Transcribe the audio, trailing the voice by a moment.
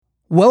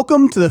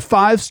Welcome to the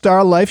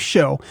 5-Star Life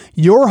Show,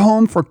 your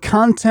home for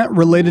content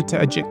related to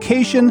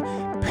education,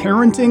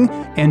 parenting,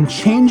 and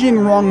changing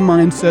wrong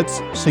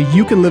mindsets so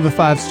you can live a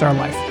 5-star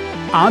life.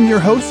 I'm your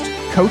host,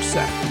 Coach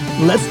Seth.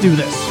 Let's do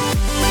this.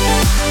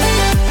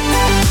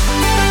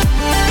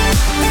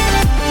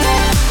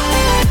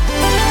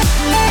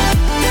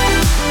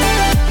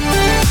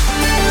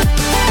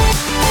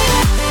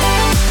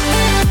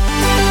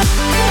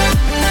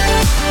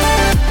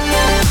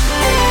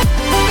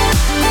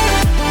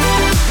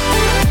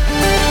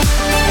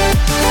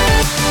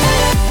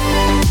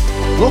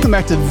 Welcome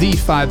back to the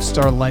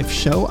 5-Star Life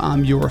Show.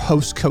 I'm your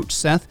host, Coach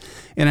Seth,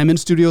 and I'm in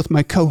studio with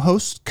my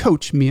co-host,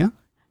 Coach Mia.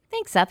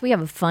 Thanks, Seth. We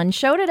have a fun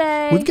show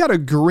today. We've got a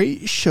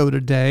great show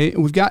today.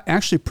 We've got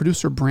actually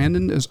producer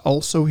Brandon is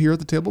also here at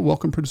the table.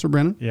 Welcome, producer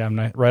Brandon. Yeah,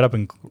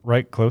 I'm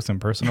right close and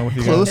personal with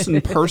you guys. Close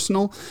and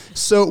personal.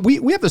 So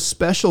we have a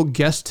special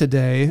guest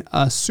today.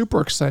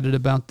 Super excited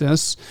about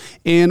this.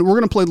 And we're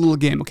going to play a little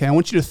game, okay? I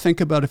want you to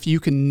think about if you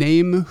can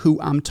name who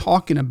I'm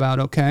talking about,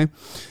 okay?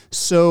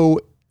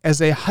 So as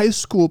a high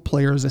school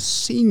player, as a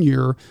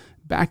senior,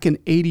 back in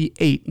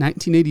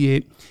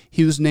 1988,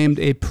 he was named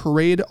a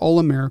Parade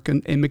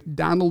All-American, a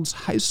McDonald's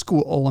High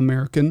School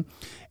All-American,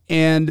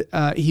 and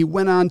he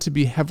went on to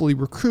be heavily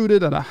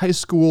recruited at a high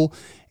school,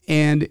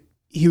 and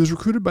he was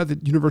recruited by the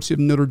University of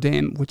Notre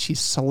Dame, which he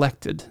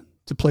selected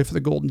to play for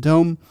the Golden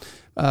Dome.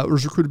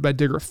 Was recruited by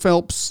Digger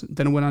Phelps,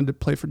 then went on to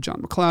play for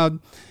John McLeod.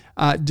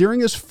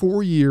 During his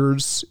 4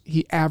 years,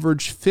 he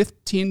averaged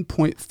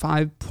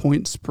 15.5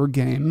 points per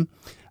game,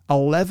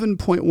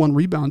 11.1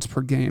 rebounds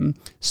per game,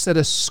 set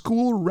a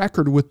school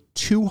record with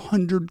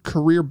 200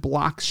 career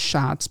block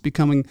shots,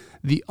 becoming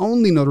the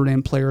only Notre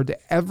Dame player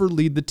to ever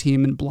lead the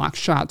team in block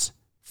shots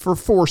for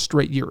 4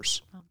 straight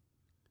years.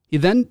 He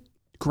then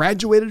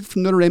graduated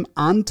from Notre Dame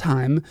on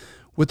time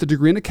with a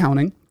degree in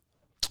accounting,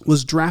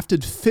 was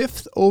drafted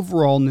 5th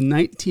overall in the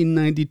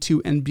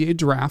 1992 NBA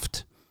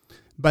draft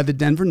by the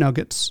Denver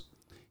Nuggets.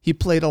 He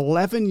played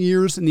 11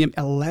 years in the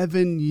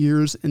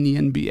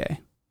NBA.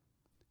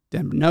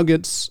 Denver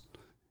Nuggets,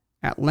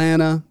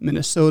 Atlanta,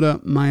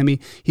 Minnesota, Miami.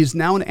 He's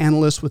now an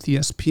analyst with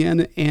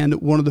ESPN and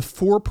one of the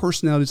 4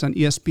 personalities on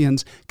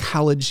ESPN's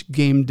College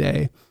Game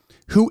Day.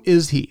 Who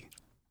is he?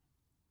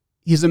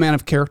 He's a man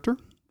of character,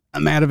 a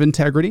man of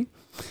integrity,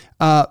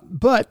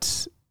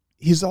 but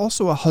he's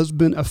also a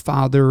husband, a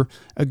father,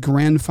 a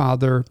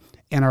grandfather,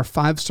 and our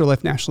 5-Star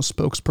Life National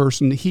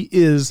spokesperson. He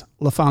is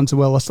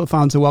LaPhonso Ellis.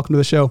 LaPhonso, welcome to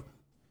the show.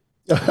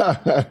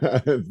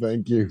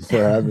 Thank you for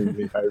having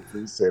me. I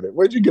appreciate it.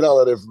 Where'd you get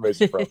all that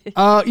information from?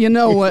 You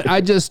know what?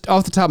 I just,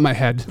 off the top of my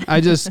head, I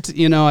just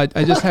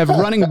have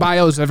running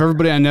bios of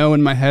everybody I know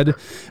in my head.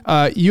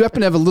 You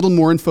happen to have a little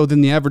more info than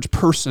the average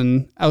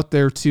person out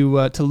there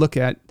to look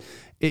at.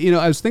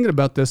 I was thinking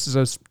about this as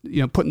I was,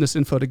 putting this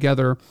info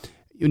together.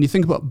 When you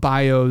think about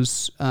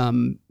bios,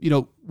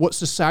 what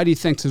society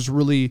thinks is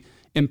really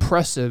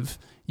impressive,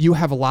 you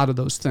have a lot of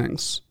those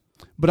things.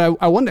 But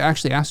I wanted to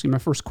actually ask you, my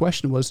first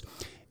question was,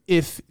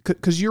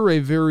 because you're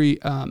you're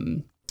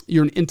an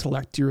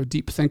intellect, you're a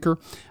deep thinker.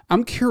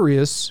 I'm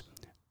curious,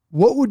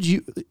 how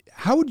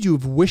would you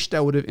have wished I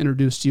would have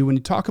introduced you when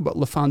you talk about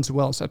LaPhonso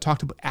Ellis? I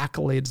talked about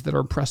accolades that are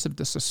impressive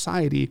to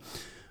society,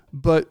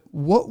 but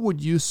what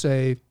would you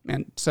say,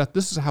 man, Seth,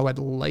 this is how I'd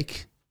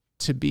like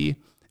to be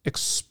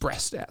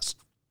expressed as?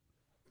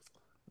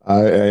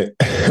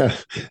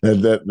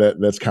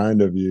 That's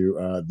kind of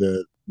you.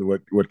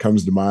 What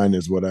comes to mind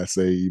is what I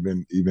say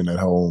even at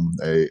home,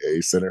 a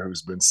sinner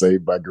who's been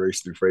saved by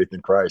grace through faith in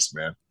Christ,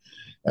 man.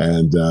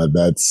 And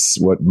that's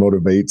what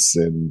motivates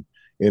and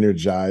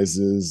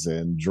energizes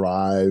and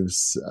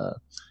drives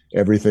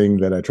everything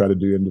that I try to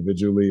do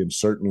individually, and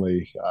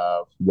certainly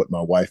what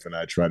my wife and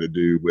I try to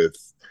do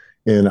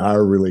in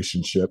our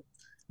relationship,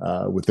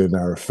 within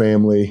our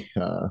family,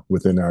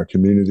 within our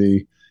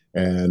community,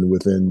 and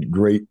within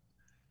great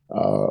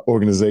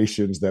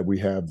organizations that we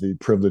have the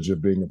privilege of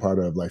being a part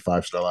of, like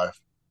 5-Star Life.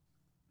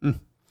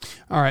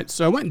 All right.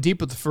 So I went deep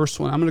with the first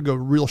one. I'm going to go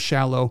real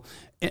shallow.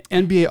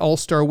 NBA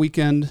All-Star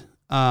Weekend.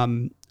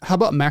 How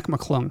about Mac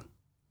McClung?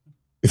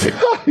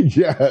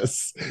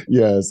 Yes.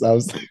 I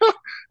was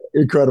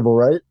incredible,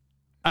 right?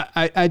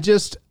 I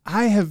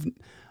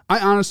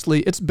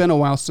honestly, it's been a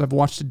while since I've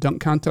watched a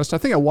dunk contest. I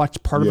think I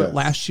watched part of it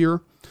last year.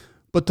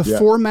 But the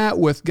format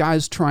with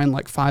guys trying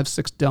like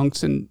 5-6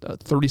 dunks in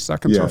 30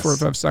 seconds or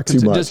 45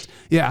 seconds.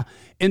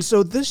 And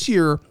so this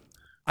year,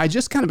 I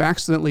just kind of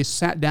accidentally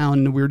sat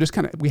down and we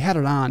had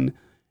it on.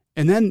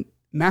 And then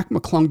Mac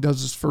McClung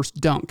does his first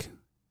dunk.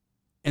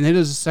 And then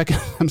does a second.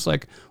 I was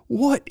like,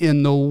 what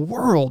in the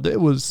world?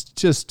 It was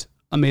just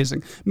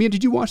amazing. Mia,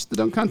 did you watch the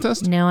dunk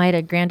contest? No, I had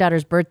a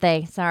granddaughter's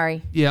birthday.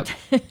 Sorry. Yep.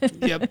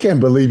 I can't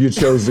believe you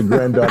chose the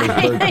granddaughter's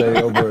birthday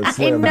over a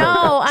slam dunk.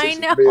 I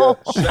know.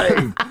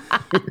 Shame.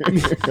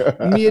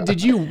 Mia,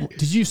 did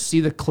you see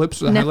the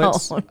clips or the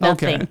highlights? Nothing.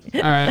 Okay.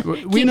 All right.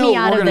 We know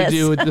what we're going to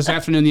do this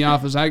afternoon in the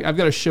office. I've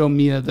got to show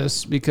Mia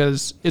this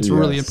because it's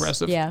really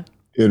impressive. Yeah.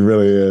 It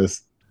really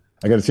is.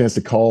 I got a chance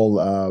to call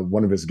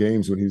one of his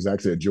games when he was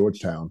actually at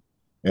Georgetown.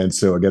 And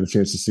so I got a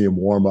chance to see him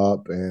warm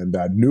up, and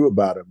I knew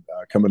about him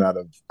coming out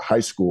of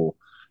high school.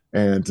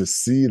 And to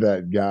see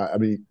that guy, I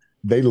mean,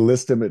 they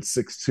list him at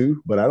 6'2",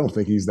 but I don't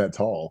think he's that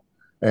tall.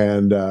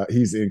 And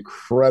he's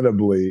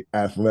incredibly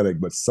athletic.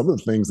 But some of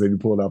the things that he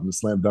pulled off in the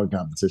slam dunk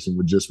competition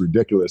were just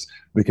ridiculous,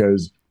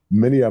 because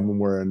many of them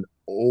were an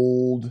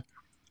old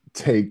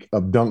take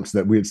of dunks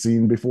that we had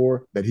seen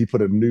before that he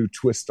put a new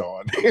twist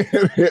on.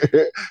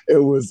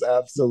 It was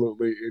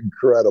absolutely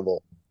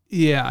incredible.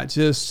 Yeah,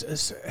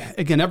 just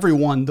again,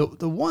 everyone. The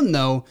one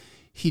though,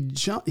 he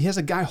has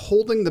a guy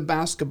holding the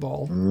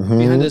basketball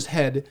behind his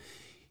head.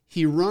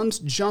 He runs,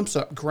 jumps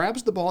up,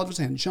 grabs the ball out of his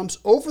hand, jumps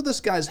over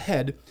this guy's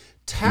head,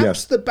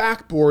 taps the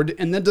backboard,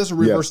 and then does a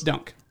reverse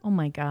dunk. Oh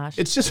my gosh!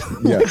 It's just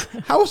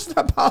how is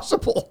that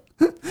possible?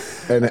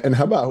 And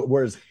how about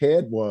where his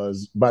head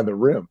was by the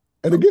rim?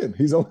 And again,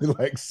 he's only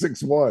like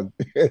 6'1".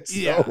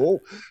 So,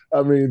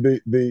 I mean,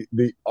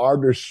 the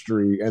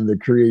artistry and the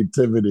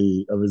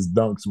creativity of his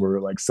dunks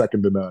were like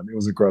second to none. It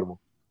was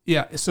incredible.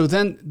 Yeah. So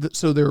then,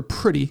 so they were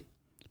pretty,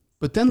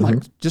 but then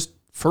like just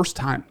first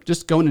time,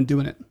 just going and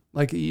doing it.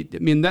 Like, I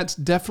mean, that's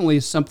definitely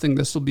something.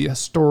 This will be a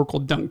historical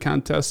dunk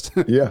contest.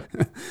 Yeah.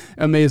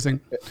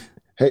 Amazing.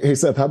 Hey,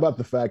 Seth, how about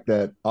the fact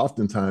that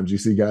oftentimes you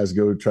see guys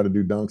go try to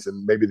do dunks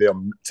and maybe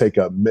they'll take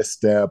a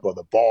misstep or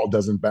the ball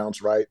doesn't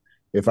bounce right.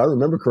 If I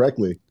remember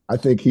correctly, I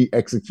think he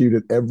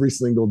executed every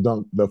single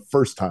dunk the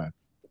first time.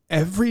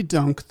 Every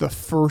dunk the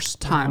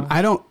first time.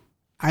 I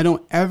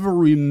don't ever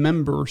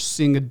remember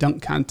seeing a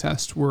dunk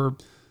contest where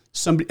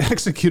somebody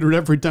executed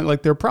every dunk.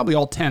 Like they're probably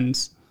all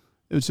 10s.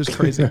 It was just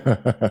crazy.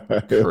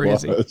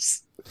 Crazy.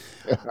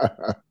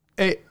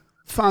 Hey,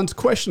 Fonz,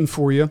 question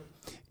for you.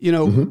 You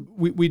know,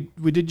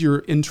 we did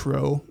your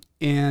intro,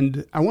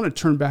 and I want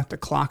to turn back the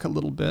clock a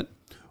little bit.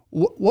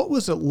 What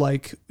was it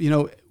like, you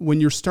know, when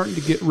you're starting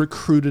to get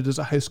recruited as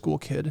a high school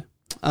kid,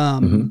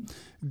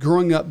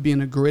 growing up being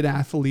a great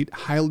athlete,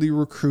 highly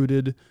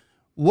recruited?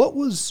 What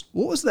was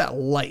that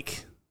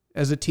like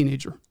as a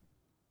teenager?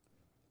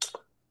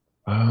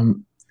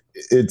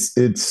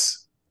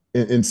 It's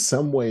in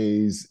some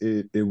ways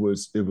it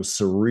was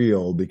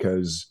surreal,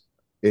 because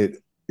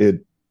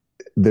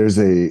there's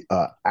a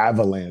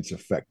avalanche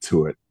effect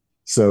to it.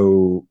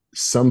 So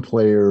some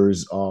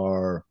players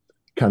are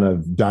kind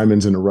of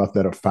diamonds in the rough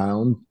that are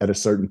found at a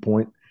certain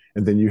point.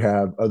 And then you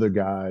have other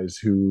guys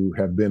who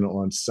have been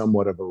on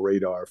somewhat of a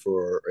radar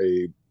for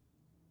a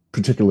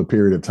particular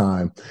period of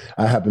time.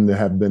 I happen to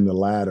have been the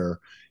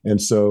latter.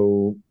 And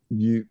so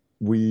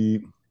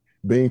we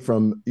being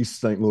from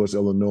East St. Louis,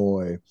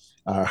 Illinois,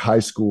 our high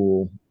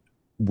school,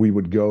 we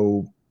would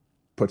go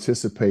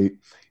participate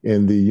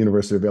in the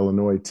University of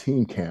Illinois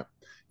team camp.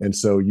 And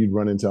so you'd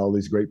run into all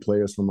these great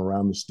players from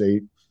around the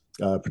state,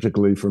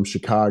 particularly from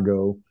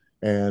Chicago.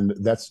 And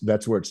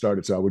that's where it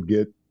started. So I would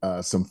get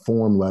some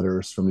form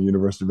letters from the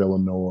University of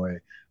Illinois,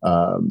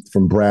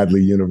 from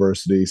Bradley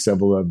University,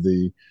 several of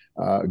the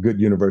good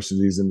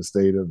universities in the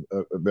state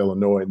of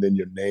Illinois. And then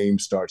your name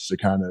starts to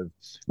kind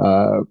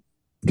of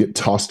get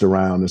tossed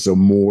around. And so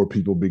more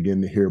people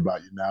begin to hear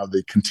about you. Now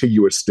the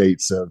contiguous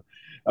states of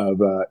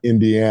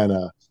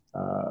Indiana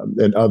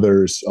and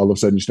others, all of a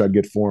sudden you start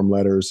to get form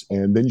letters.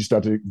 And then you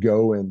start to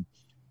go and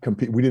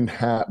compete. We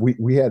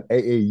had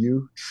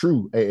AAU,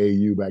 true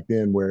AAU back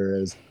then,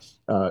 whereas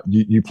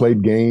you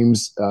played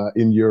games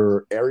in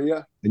your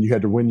area, and you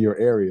had to win your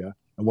area.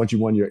 And once you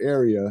won your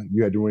area,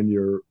 you had to win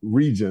your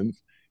region.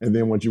 And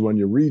then once you won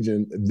your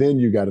region, then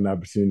you got an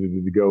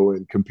opportunity to go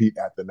and compete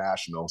at the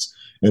nationals.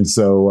 And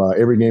so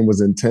every game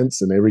was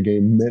intense, and every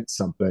game meant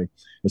something.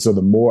 And so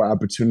the more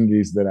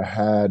opportunities that I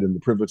had and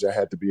the privilege I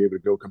had to be able to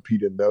go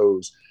compete in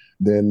those,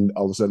 then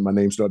all of a sudden my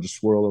name started to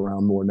swirl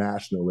around more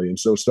nationally. And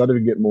so started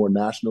to get more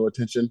national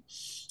attention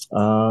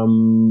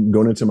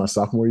going into my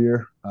sophomore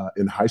year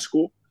in high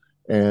school.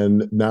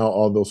 And now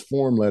all those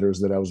form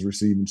letters that I was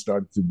receiving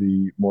started to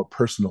be more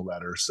personal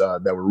letters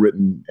that were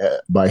written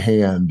by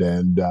hand.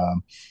 And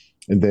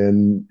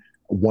then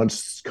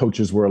once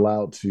coaches were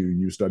allowed to,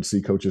 you start to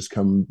see coaches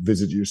come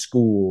visit your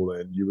school,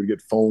 and you would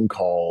get phone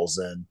calls.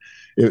 And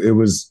it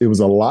was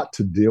a lot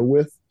to deal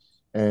with.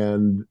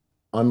 And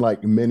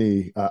unlike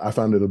many, I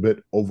found it a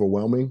bit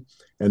overwhelming.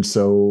 And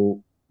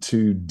so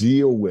to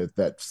deal with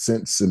that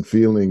sense and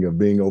feeling of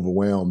being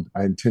overwhelmed,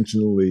 I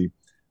intentionally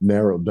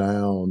narrowed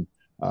down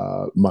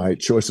my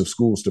choice of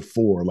schools to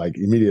 4, like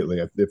immediately.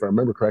 If I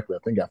remember correctly, I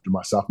think after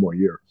my sophomore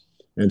year.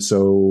 And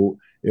so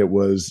it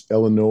was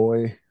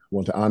Illinois,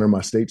 want to honor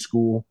my state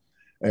school,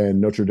 and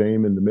Notre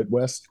Dame in the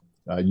Midwest,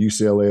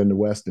 UCLA in the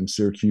West, and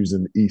Syracuse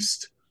in the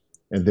East.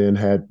 And then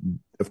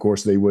of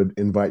course, they would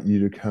invite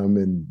you to come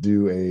and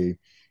do a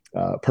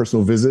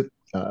personal visit.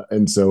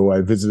 And so I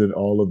visited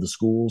all of the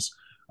schools.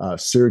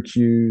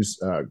 Syracuse,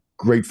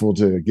 grateful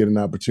to get an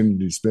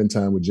opportunity to spend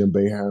time with Jim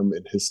Boeheim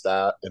and his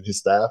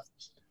staff.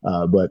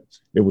 But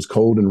it was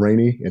cold and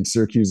rainy, and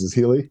Syracuse is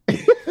hilly.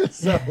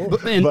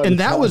 And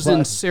that was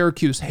in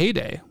Syracuse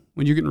heyday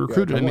when you're getting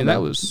recruited. I mean,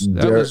 that was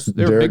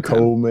Derek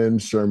Coleman,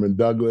 Sherman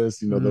Douglas,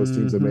 those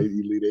teams that made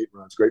Elite Eight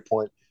runs. Great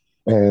point.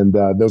 And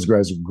those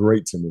guys were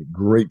great to me.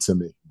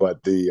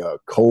 But the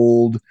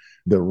cold,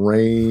 the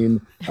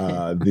rain,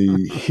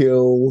 the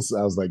hills,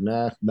 I was like,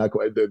 nah, not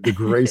quite. The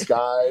gray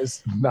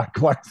skies, not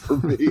quite for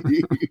me.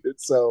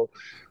 So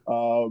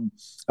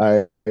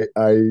I,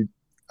 I,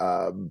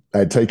 I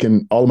had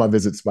taken all of my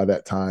visits by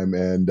that time.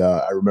 And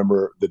I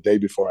remember the day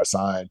before I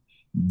signed,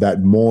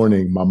 that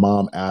morning, my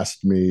mom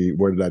asked me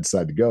where did I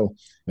decide to go.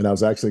 And I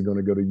was actually going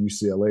to go to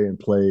UCLA and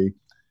play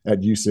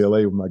at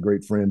UCLA with my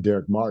great friend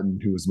Derek Martin,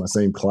 who was my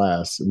same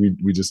class.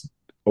 We just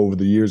over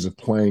the years of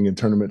playing in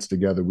tournaments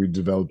together, we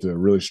developed a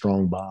really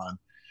strong bond.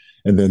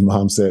 And then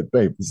mom said,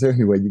 "Babe, is there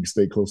any way you can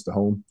stay close to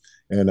home?"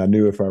 And I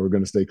knew if I were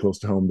going to stay close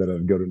to home, that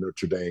I'd go to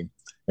Notre Dame.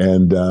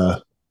 And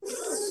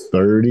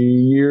 30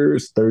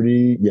 years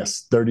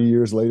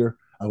later,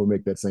 I would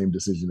make that same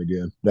decision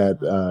again.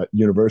 That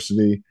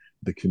university,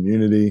 the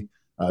community,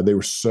 they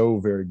were so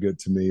very good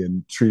to me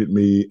and treated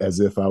me as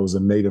if I was a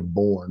native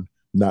born,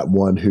 not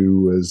one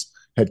who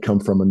had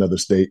come from another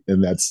state,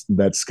 and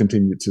that's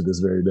continued to this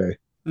very day.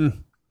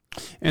 Mm.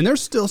 And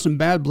there's still some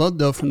bad blood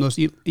though from those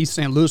East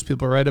St. Louis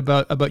people, right?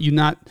 About you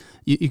not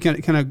you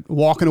kind of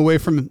walking away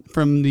from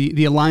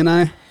the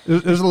Illini.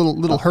 There's a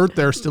little hurt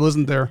there still,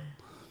 isn't there?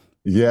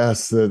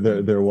 Yes,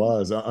 there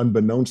was.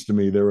 Unbeknownst to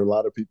me, there were a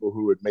lot of people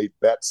who had made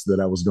bets that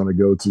I was going to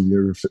go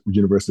to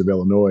University of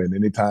Illinois. And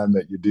anytime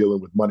that you're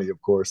dealing with money,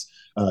 of course,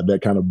 that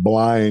kind of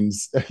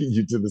blinds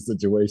you to the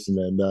situation.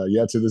 And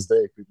to this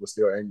day, people are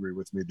still angry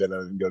with me that I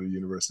didn't go to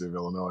University of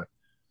Illinois.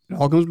 It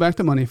all comes back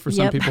to money for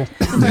some people.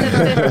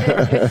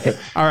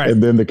 All right.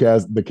 And then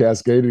the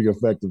cascading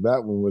effect of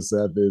that one was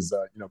that there's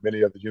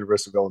many of the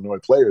University of Illinois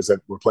players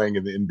that were playing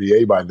in the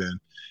NBA by then.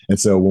 And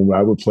so when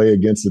I would play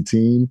against a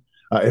team,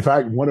 in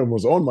fact, one of them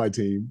was on my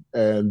team,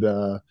 and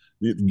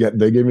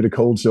they gave me the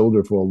cold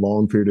shoulder for a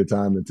long period of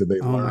time until they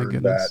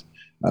learned that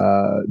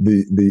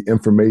the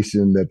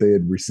information that they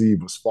had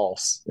received was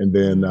false. And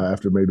then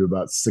after maybe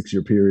about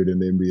 6-year period in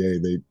the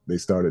NBA, they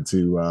started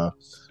to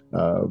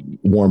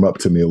warm up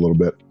to me a little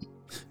bit.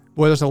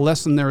 Boy, there's a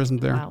lesson there,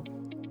 isn't there? Wow.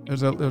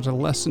 There's a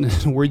lesson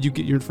in where you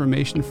get your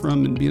information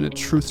from and being a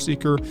truth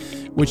seeker,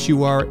 which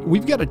you are.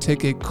 We've got to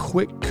take a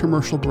quick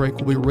commercial break.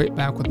 We'll be right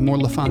back with more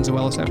LaPhonso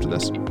Ellis after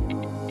this.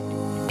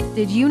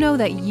 Did you know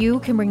that you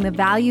can bring the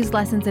values,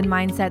 lessons, and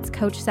mindsets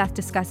Coach Seth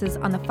discusses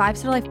on the 5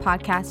 Star Life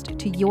podcast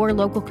to your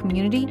local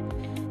community?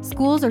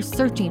 Schools are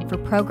searching for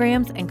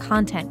programs and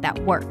content that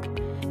work.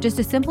 Just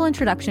a simple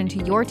introduction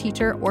to your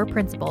teacher or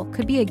principal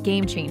could be a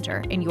game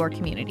changer in your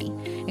community.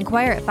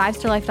 Inquire at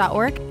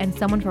 5starlife.org and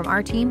someone from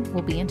our team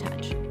will be in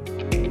touch.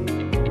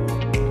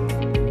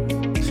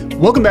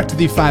 Welcome back to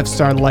the 5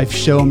 Star Life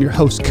Show. I'm your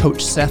host,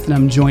 Coach Seth, and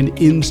I'm joined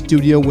in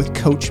studio with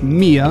Coach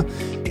Mia,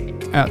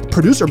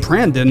 producer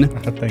Brandon,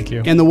 thank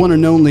you, and the one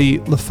and only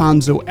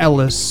LaPhonso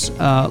Ellis.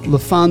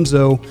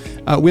 LaPhonso,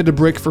 we had to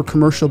break for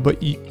commercial,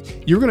 but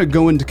you're going to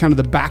go into kind of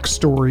the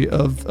backstory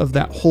of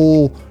that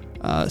whole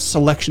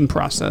selection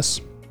process.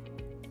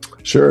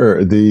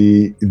 Sure.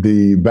 The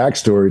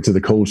backstory to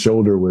the cold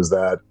shoulder was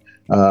that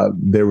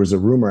there was a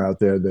rumor out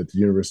there that the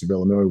University of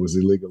Illinois was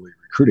illegally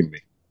recruiting me,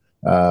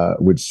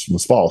 which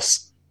was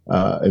false.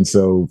 And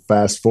so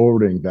fast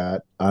forwarding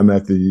that, I'm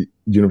at the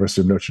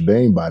University of Notre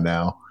Dame by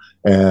now.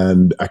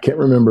 And I can't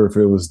remember if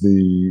it was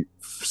the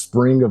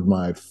spring of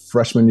my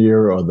freshman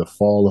year or the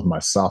fall of my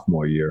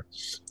sophomore year.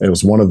 It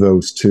was one of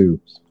those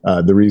two.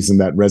 The reason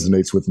that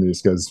resonates with me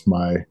is because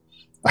my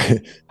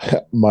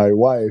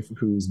wife,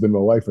 who's been my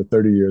wife for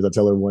 30 years, I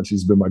tell everyone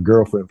she's been my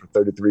girlfriend for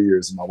 33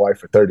 years and my wife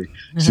for 30.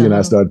 She and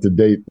I started to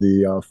date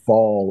the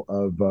fall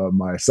of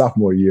my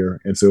sophomore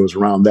year. And so it was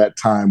around that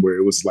time where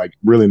it was like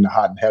really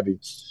hot and heavy.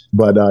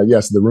 But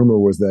yes, the rumor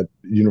was that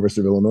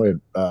University of Illinois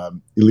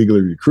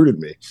illegally recruited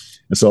me.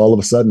 And so all of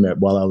a sudden,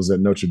 while I was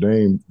at Notre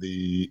Dame,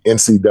 the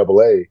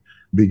NCAA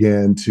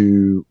began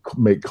to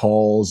make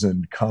calls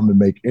and come and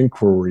make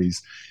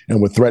inquiries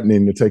and were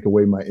threatening to take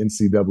away my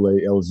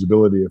NCAA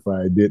eligibility if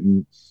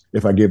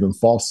I gave them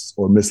false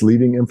or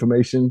misleading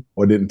information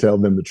or didn't tell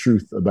them the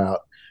truth about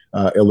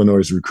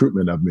Illinois'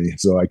 recruitment of me.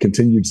 So I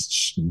continued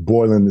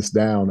boiling this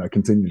down. I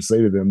continued to say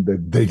to them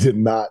that they did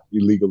not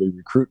illegally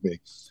recruit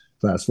me.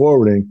 Fast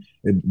forwarding,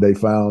 they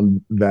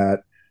found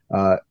that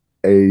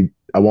I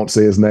won't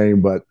say his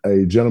name, but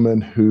a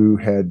gentleman who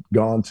had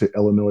gone to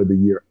Illinois the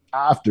year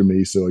after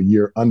me, so a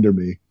year under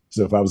me.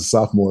 So if I was a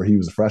sophomore, he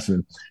was a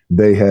freshman.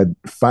 They had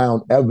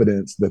found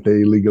evidence that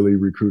they illegally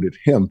recruited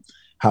him.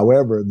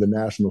 However, the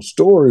national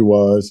story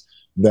was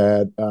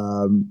that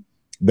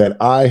that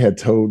I had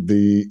told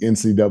the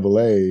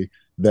NCAA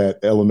that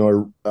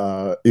Illinois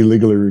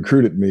illegally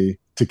recruited me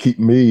to keep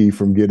me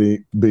from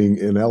being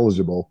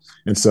ineligible.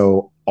 And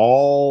so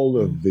all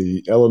of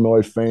the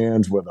Illinois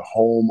fans, whether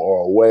home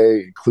or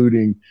away,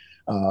 including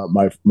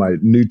my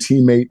new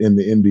teammate in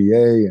the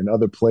NBA and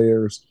other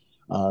players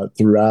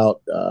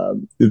throughout the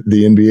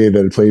NBA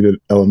that had played at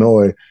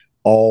Illinois,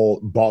 all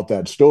bought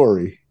that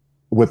story.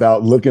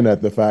 without looking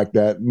at the fact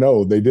that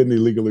no, they didn't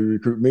illegally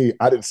recruit me.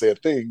 I didn't say a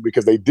thing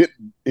because they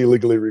didn't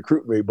illegally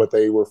recruit me, but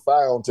they were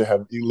found to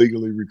have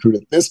illegally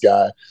recruited this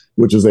guy,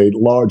 which is a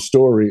large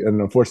story. And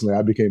unfortunately,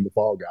 I became the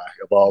fall guy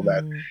of all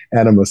that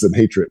animus and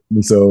hatred.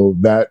 And so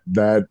that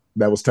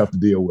was tough to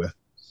deal with.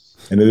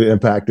 And it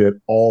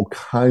impacted all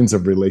kinds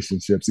of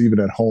relationships, even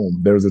at home.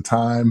 There was a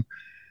time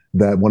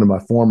that one of my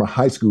former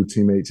high school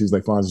teammates, he's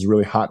like, "Fonz, it's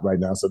really hot right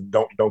now, so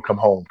don't come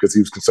home," because he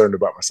was concerned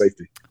about my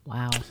safety.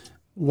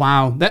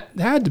 Wow. That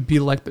had to be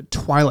like the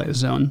Twilight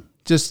Zone.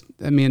 Just,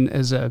 I mean,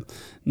 as a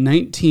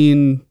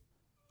 19,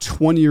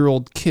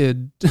 20-year-old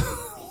kid,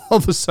 all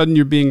of a sudden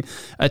you're being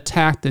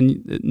attacked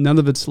and none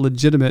of it's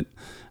legitimate.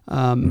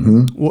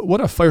 What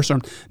a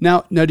firestorm.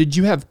 Now, did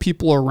you have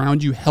people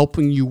around you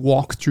helping you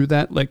walk through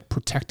that, like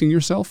protecting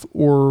yourself,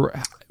 or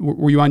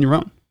were you on your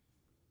own?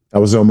 I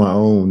was on my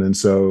own. And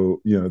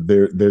so,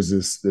 there's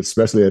this,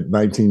 especially at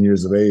 19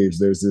 years of age,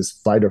 there's this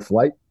fight or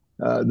flight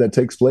that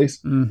takes place.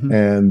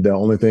 And the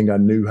only thing I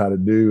knew how to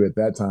do at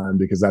that time,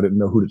 because I didn't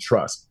know who to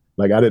trust.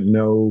 Like, I didn't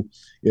know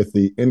if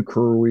the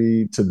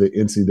inquiry to the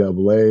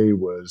NCAA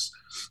was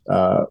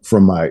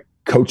from my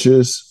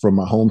coaches, from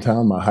my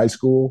hometown, my high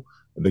school,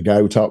 the guy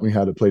who taught me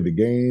how to play the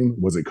game.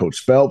 Was it Coach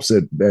Phelps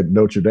at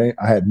Notre Dame?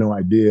 I had no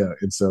idea.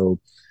 And so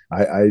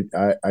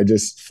I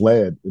just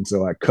fled. And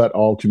so I cut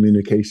all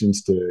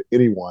communications to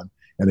anyone.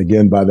 And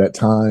again, by that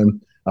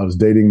time, I was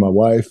dating my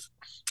wife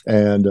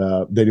and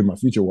dating my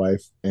future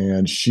wife.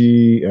 And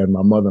she and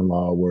my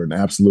mother-in-law were an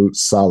absolute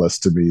solace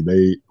to me.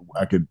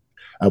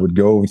 I would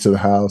go over to the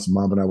house.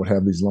 Mom and I would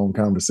have these long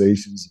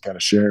conversations and kind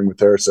of sharing with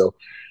her. So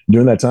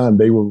during that time,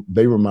 they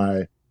were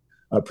my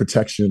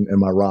protection and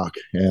my rock.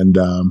 And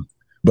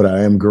but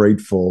I am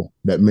grateful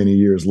that many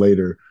years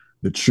later,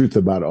 the truth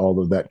about all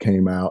of that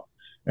came out.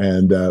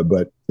 And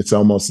but it's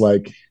almost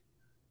like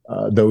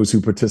those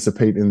who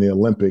participate in the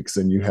Olympics,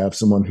 and you have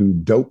someone who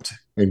doped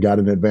and got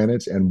an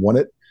advantage and won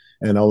it,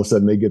 and all of a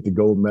sudden they get the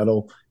gold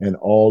medal and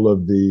all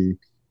of the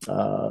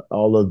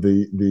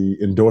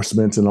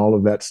endorsements and all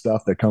of that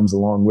stuff that comes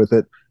along with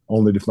it,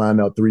 only to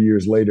find out 3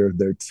 years later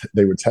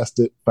they were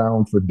tested,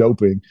 found for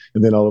doping,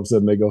 and then all of a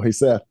sudden they go, "Hey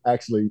Seth,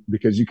 actually,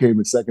 because you came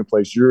in second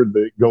place, you're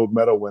the gold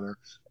medal winner."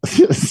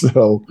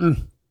 So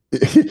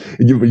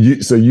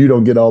so you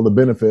don't get all the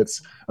benefits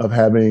of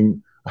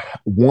having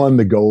won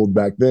the gold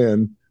back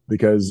then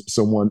because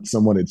someone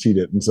had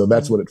cheated. And so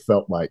that's what it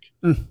felt like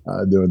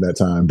during that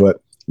time. But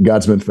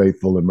God's been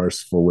faithful and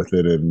merciful with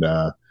it, and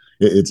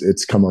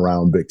it's come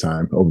around big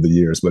time over the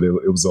years. But it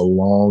was a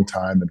long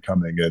time in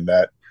coming, and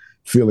that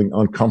feeling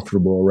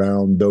uncomfortable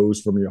around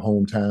those from your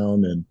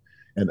hometown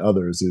and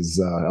others is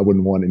I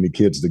wouldn't want any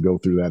kids to go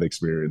through that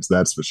experience.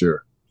 That's for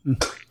sure.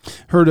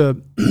 Heard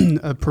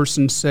a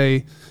person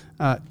say,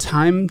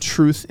 time,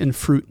 truth, and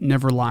fruit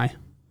never lie.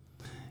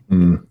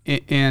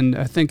 And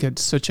I think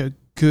it's such a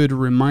good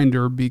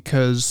reminder,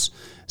 because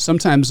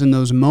sometimes in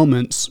those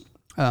moments,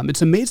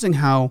 it's amazing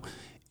how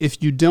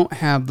if you don't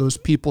have those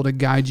people to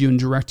guide you and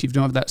direct you, if you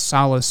don't have that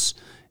solace,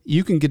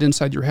 you can get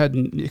inside your head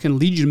and it can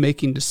lead you to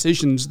making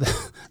decisions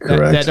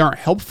that aren't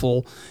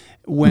helpful,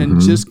 when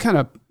just kind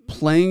of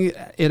playing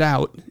it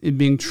out and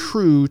being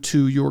true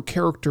to your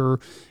character.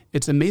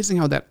 It's amazing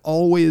how that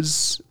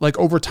always, like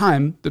over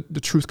time, the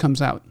truth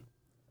comes out.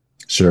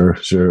 Sure.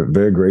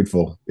 Very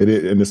grateful. And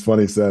it's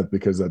funny, Seth,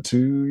 because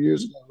 3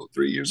 years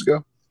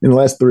ago, in the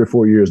last 3 or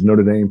 4 years,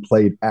 Notre Dame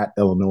played at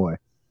Illinois.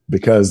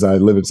 Because I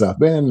live in South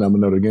Bend and I'm a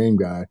Notre Dame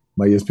guy,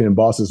 my ESPN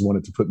bosses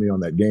wanted to put me on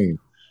that game.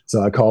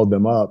 So I called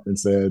them up and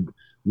said,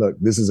 "Look,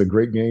 this is a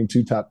great game,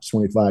 2 top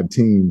 25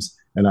 teams,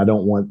 and I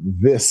don't want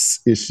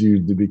this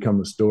issue to become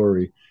a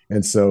story."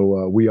 And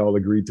so we all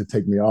agreed to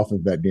take me off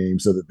of that game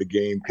so that the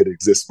game could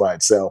exist by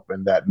itself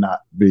and that not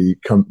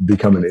become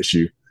an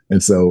issue.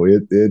 And so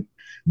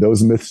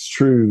those myths,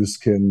 truths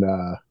can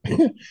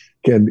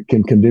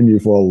condemn you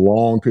for a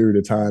long period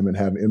of time and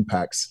have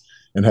impacts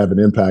and have an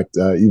impact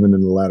even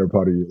in the latter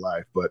part of your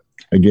life. But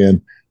again,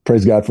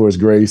 praise God for his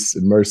grace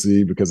and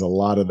mercy, because a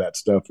lot of that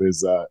stuff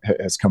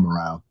has come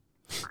around.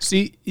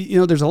 See,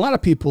 there's a lot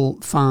of people,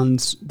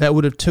 Fonz, that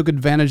would have took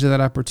advantage of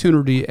that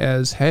opportunity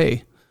as,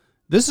 hey,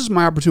 this is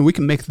my opportunity. We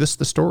can make this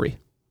the story,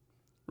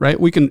 right?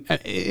 We can,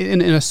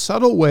 in a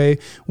subtle way,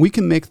 we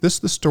can make this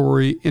the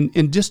story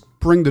and just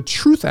bring the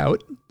truth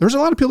out. There's a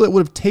lot of people that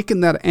would have taken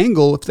that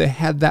angle if they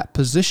had that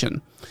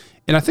position.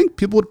 And I think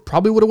people would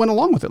have went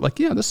along with it. Like,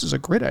 yeah, this is a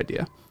great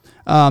idea.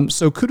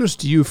 So kudos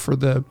to you for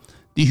the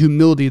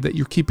humility that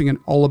you're keeping it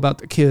all about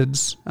the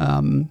kids.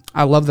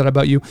 I love that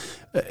about you.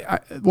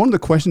 One of the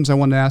questions I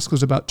wanted to ask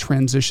was about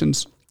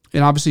transitions.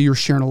 And obviously you're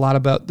sharing a lot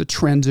about the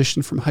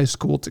transition from high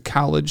school to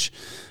college.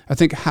 I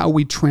think how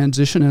we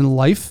transition in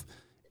life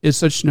is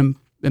such an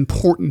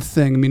important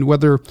thing. I mean,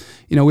 whether,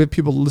 we have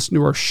people listen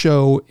to our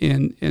show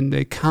and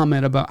they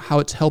comment about how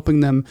it's helping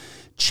them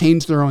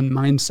change their own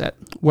mindset,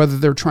 whether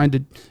they're trying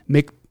to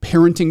make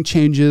parenting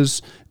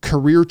changes,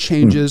 career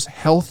changes,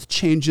 health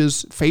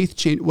changes, faith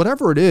change,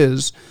 whatever it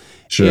is.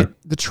 Sure.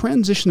 The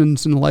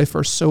transitions in life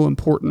are so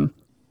important.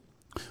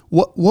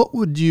 What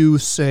would you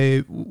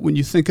say when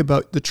you think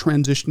about the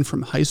transition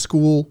from high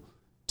school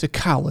to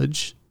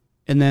college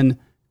and then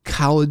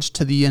college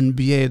to the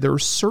NBA, there were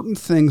certain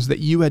things that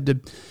you had to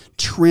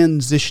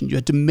transition. You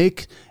had to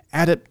make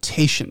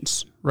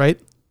adaptations, right?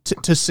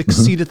 To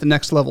succeed at the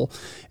next level.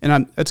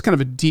 And that's kind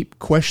of a deep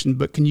question,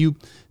 but can you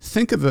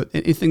think of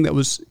anything that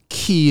was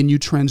key in you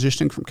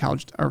transitioning from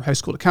college or high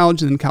school to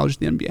college and then college to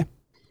the NBA?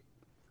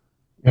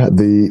 Yeah,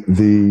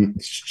 the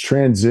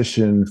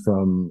transition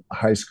from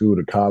high school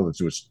to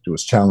college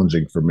was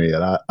challenging for me.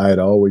 And I had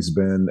always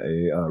been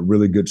a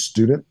really good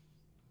student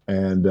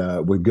and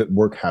with good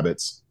work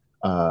habits.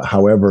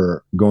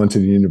 However, going to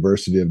the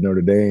University of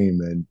Notre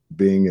Dame and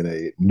being in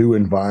a new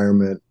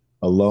environment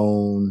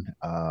alone,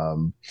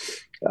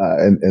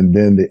 and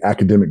then the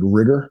academic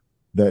rigor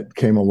that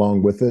came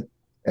along with it.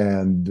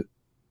 And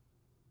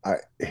I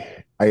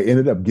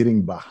ended up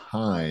getting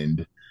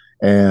behind.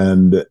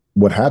 And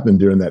what happened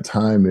during that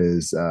time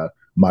is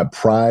my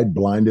pride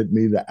blinded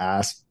me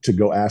to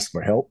go ask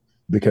for help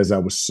because I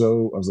was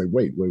like,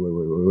 wait.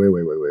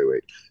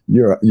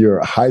 You're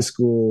a high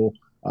school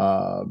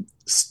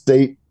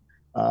state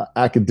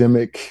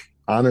academic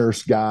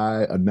honors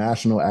guy, a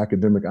national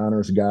academic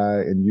honors guy,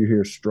 and you're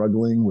here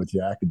struggling with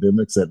your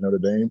academics at Notre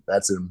Dame.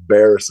 That's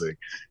embarrassing.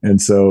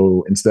 And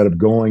so instead of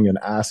going and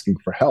asking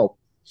for help,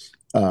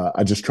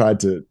 I just tried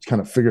to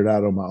kind of figure it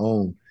out on my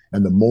own.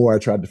 And the more I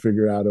tried to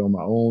figure it out on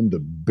my own, the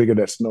bigger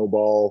that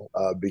snowball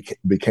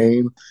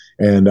became.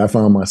 And I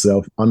found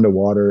myself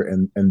underwater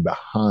and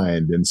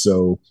behind. And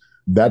so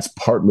that's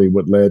partly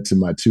what led to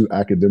my 2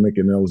 academic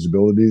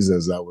ineligibilities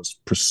as I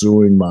was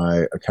pursuing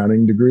my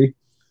accounting degree.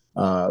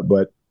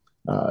 But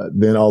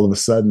then all of a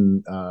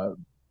sudden,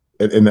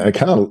 and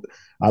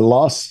I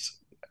lost,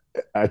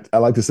 I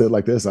like to say it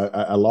like this,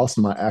 I lost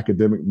my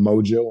academic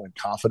mojo and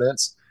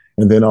confidence.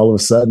 And then all of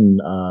a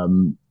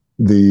sudden,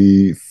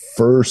 the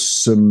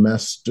first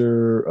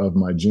semester of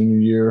my junior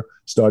year,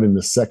 starting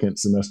the second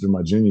semester of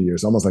my junior year,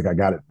 it's almost like I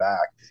got it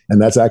back.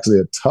 And that's actually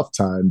a tough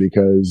time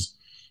because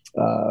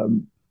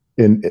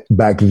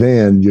back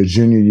then, your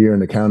junior year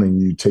in accounting,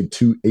 you take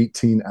 2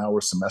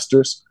 18-hour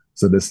semesters.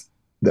 So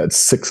that's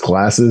 6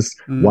 classes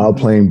while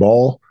playing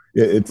ball.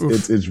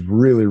 It's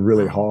really,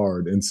 really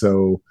hard. And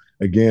so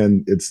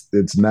again,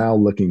 it's now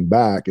looking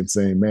back and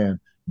saying,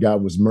 man,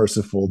 God was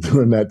merciful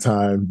during that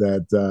time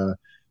that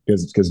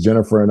because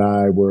Jennifer and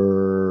I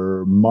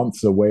were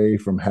months away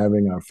from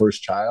having our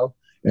first child.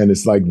 And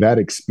it's like that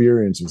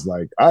experience was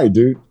like, all right,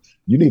 dude,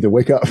 you need to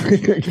wake up.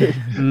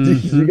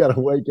 You got to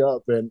wake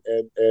up and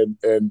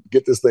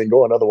get this thing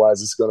going.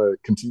 Otherwise, it's going to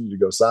continue to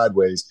go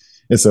sideways.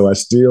 And so I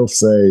still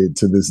say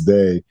to this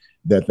day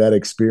that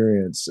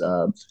experience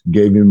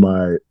gave me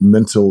my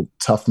mental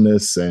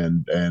toughness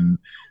and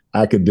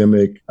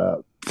academic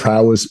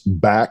prowess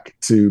back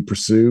to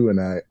pursue. And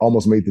I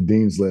almost made the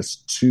dean's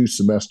list 2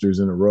 semesters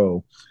in a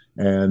row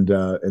and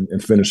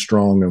finished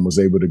strong and was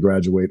able to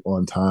graduate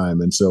on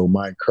time. And so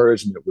my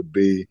encouragement would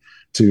be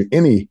to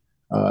any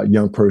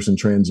young person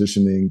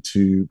transitioning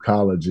to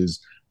college is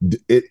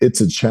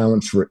it's a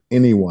challenge for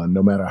anyone,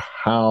 no matter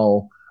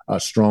how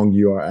strong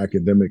you are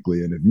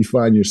academically. And if you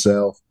find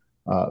yourself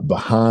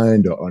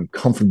behind or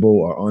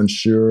uncomfortable or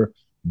unsure,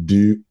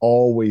 do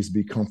always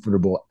be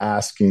comfortable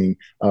asking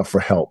for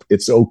help.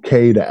 It's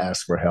okay to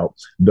ask for help.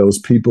 Those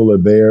people are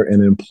there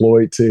and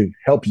employed to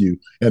help you,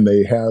 and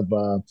they have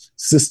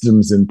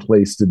systems in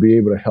place to be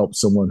able to help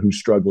someone who's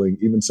struggling,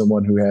 even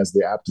someone who has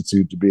the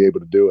aptitude to be able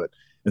to do it.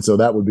 And so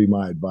that would be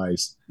my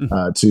advice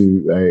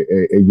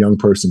to a young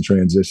person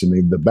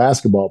transitioning. The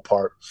basketball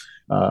part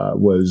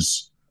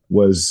was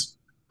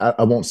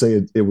I won't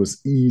say it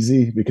was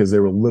easy because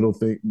there were little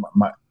things.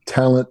 My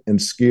talent and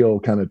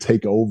skill kind of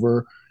take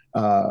over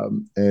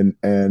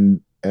and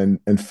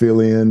fill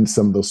in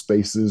some of those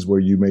spaces where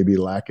you may be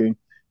lacking.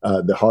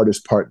 The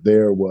hardest part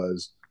there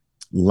was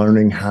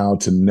learning how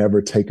to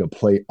never take a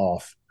play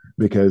off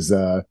because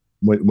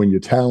when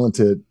you're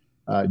talented,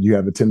 you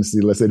have a tendency,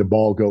 let's say the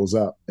ball goes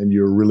up and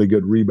you're a really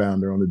good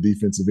rebounder on the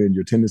defensive end,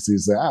 your tendency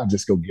is to say, I'll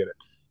just go get it.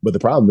 But the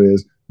problem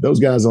is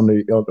those guys on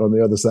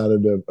the other side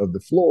of the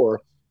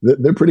floor,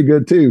 they're pretty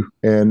good too.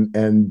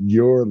 And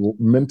your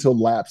mental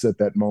lapse at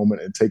that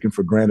moment and taking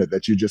for granted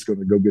that you're just going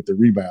to go get the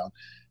rebound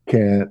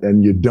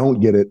and you don't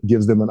get it,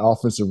 gives them an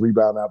offensive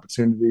rebound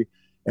opportunity.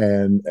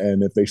 And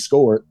if they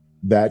score it,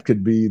 that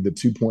could be the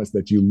 2 points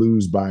that you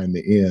lose by in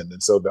the end.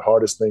 And so the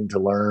hardest thing to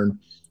learn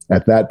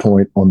at that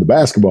point on the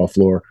basketball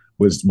floor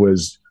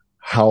was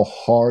how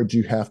hard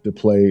you have to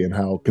play and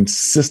how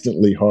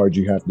consistently hard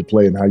you have to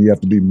play and how you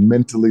have to be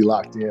mentally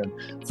locked in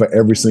for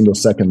every single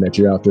second that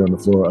you're out there on the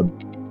floor.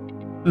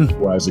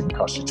 Otherwise, it can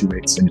cost you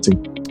teammates and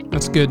your team.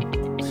 That's good.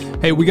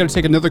 Hey, we got to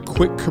take another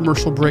quick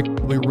commercial break.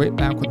 We'll be right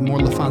back with more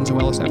LaPhonso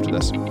Ellis after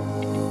this.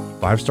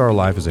 5 Star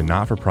Life is a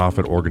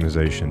not-for-profit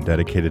organization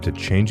dedicated to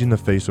changing the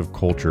face of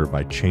culture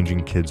by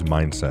changing kids'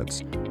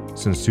 mindsets.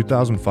 Since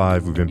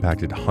 2005, we've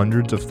impacted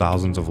hundreds of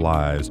thousands of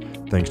lives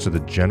thanks to the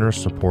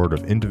generous support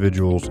of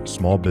individuals,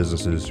 small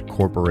businesses,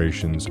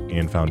 corporations,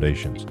 and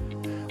foundations.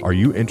 Are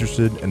you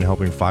interested in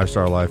helping 5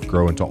 Star Life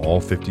grow into all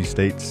 50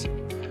 states?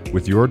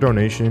 With your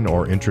donation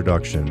or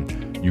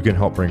introduction, you can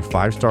help bring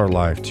 5-Star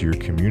Life to your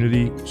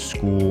community,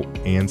 school,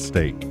 and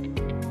state.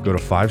 Go to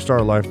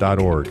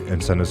 5starlife.org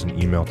and send us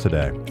an email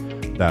today.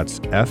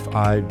 That's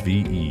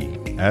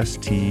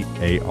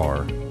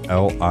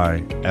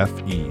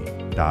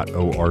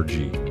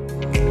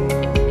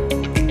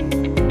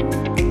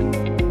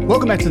FIVESTARLIFE.org.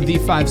 Welcome back to the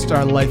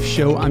 5-Star Life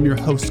Show. I'm your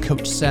host,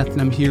 Coach Seth,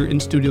 and I'm here in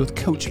studio with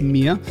Coach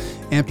Mia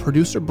and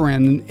producer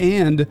Brandon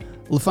and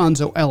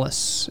LaPhonso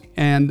Ellis.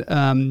 And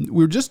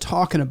we were just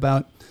talking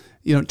about,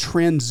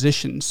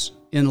 transitions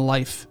in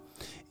life.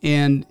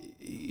 And,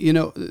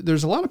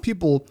 there's a lot of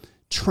people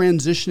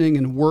transitioning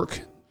in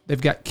work.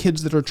 They've got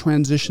kids that are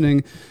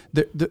transitioning.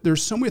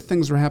 There's so many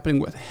things that are happening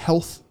with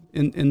health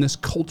in this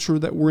culture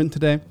that we're in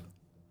today.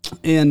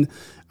 And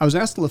I was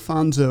asking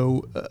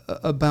LaPhonso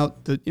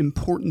about the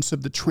importance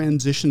of the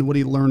transition, what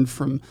he learned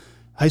from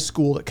high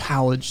school to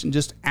college, and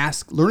just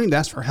learning to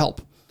ask for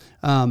help.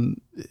 And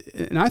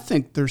I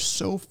think there's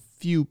so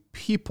few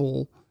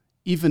people,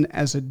 even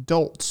as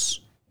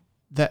adults,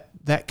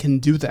 that can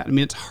do that. I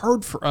mean, it's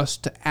hard for us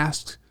to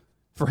ask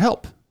for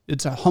help.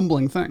 It's a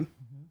humbling thing.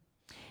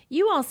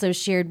 You also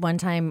shared one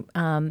time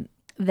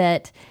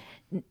that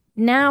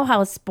now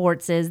how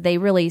sports is, they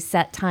really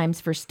set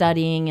times for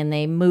studying and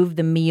they move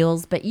the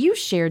meals. But you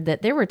shared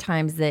that there were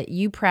times that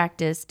you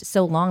practiced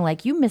so long,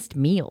 like you missed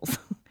meals.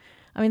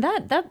 I mean,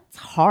 that's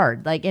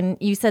hard. And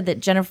you said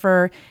that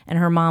Jennifer and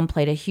her mom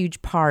played a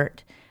huge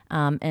part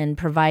in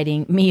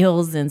providing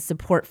meals and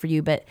support for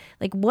you. But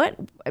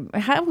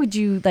how would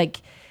you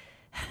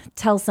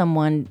tell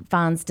someone,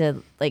 Fonz,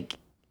 to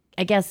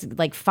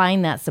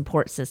find that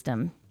support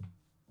system?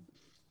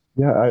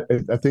 Yeah,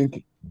 I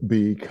think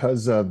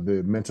because of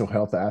the mental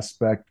health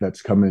aspect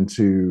that's come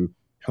into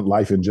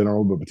life in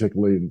general, but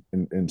particularly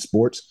in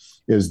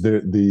sports, is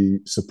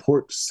the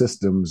support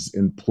systems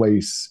in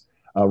place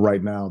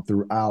right now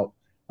throughout.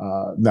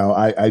 Now,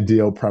 I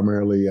deal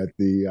primarily at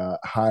the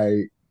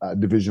high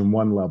Division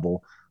I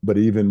level, but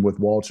even with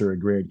Walter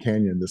and Grand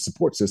Canyon, the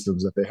support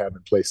systems that they have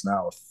in place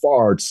now are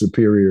far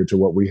superior to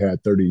what we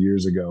had 30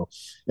 years ago.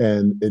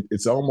 And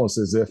it's almost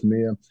as if,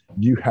 Mia,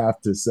 you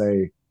have to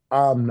say,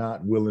 I'm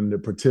not willing to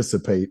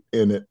participate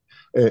in it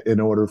in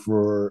order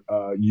for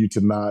you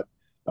to not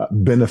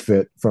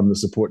benefit from the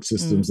support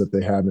systems that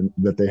they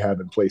have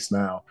in place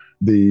now.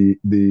 The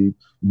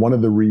one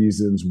of the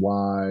reasons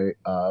why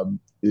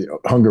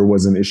hunger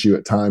was an issue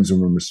at times when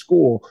we were in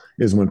school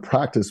is when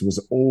practice was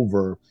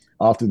over.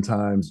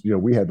 Oftentimes,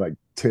 we had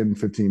 10,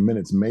 15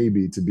 minutes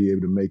maybe to be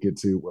able to make it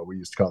to what we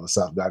used to call the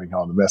South Dining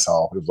Hall, the mess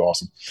hall. It was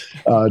awesome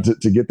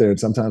to get there. And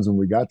sometimes when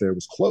we got there, it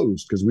was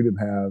closed because we didn't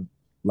have,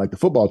 like the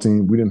football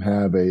team, we didn't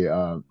have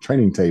a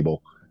training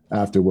table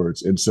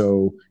afterwards. And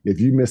so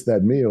if you missed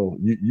that meal,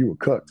 you were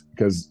cooked,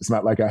 because it's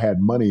not like I had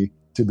money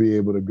to be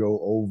able to go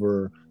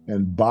over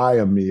and buy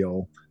a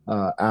meal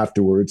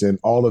afterwards. And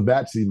all of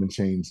that's even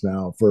changed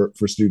now for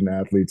student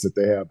athletes, that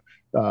they have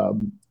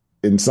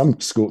in some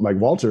school, like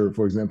Walter,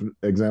 for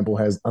example,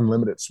 has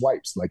unlimited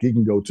swipes. Like he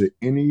can go to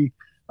any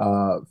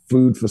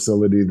food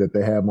facility that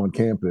they have on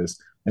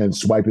campus and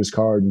swipe his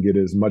card and get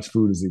as much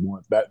food as he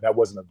wants. That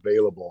wasn't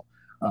available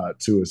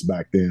to us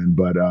back then.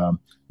 But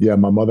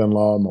my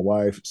mother-in-law, my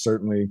wife,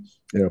 certainly,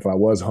 if I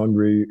was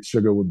hungry,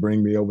 Sugar would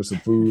bring me over some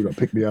food or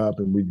pick me up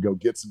and we'd go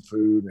get some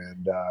food.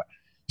 And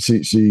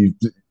she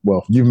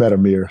well, you've met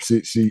Amir.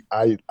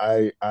 I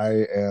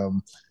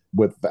am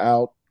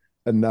without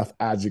enough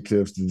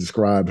adjectives to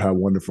describe how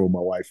wonderful my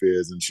wife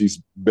is. And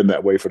she's been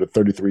that way for the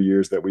 33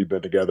 years that we've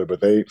been together. But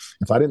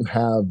if I didn't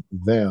have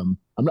them,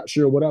 I'm not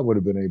sure what I would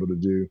have been able to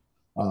do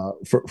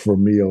for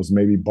meals.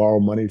 Maybe borrow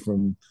money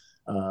from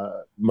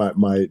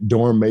my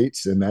dorm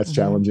mates, and that's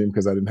challenging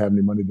because I didn't have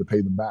any money to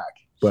pay them back.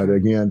 But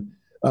again,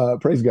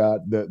 praise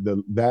God,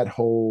 that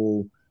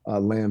whole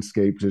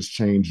landscape has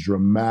changed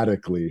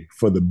dramatically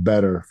for the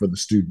better for the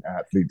student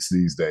athletes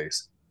these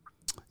days.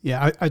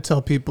 Yeah, I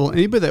tell people,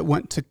 anybody that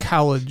went to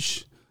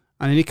college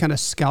on any kind of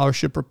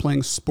scholarship or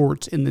playing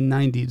sports in the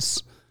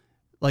 90s,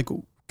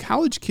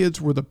 college kids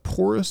were the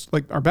poorest,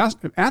 our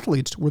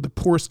athletes were the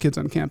poorest kids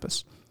on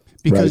campus.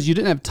 Because you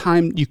didn't have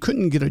time, you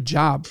couldn't get a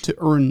job to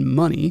earn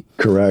money.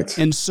 Correct.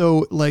 And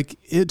so,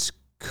 it's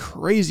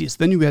crazy. So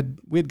then we had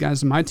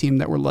guys on my team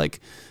that were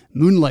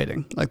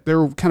moonlighting, they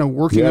were kind of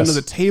working under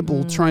the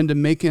table trying to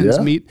make ends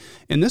meet.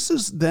 And this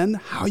is then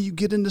how you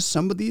get into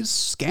some of these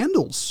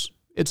scandals.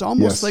 It's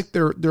almost like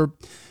they're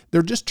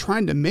just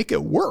trying to make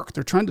it work.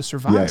 They're trying to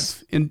survive.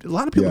 Yes. And a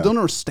lot of people don't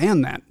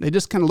understand that. They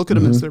just kind of look at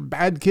them as they're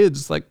bad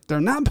kids.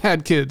 They're not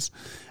bad kids.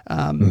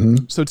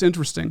 So it's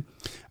interesting.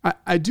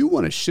 I do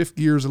want to shift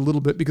gears a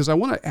little bit because I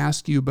want to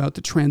ask you about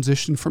the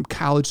transition from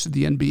college to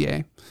the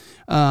NBA.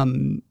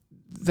 I'm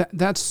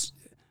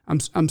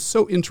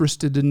so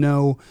interested to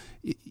know.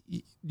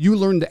 You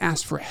learned to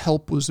ask for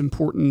help was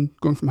important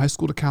going from high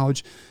school to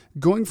college.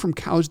 Going from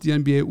college to the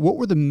NBA, what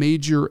were the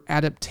major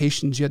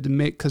adaptations you had to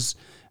make? Because,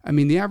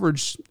 the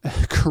average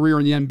career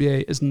in the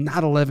NBA is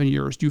not 11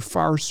 years. You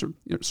far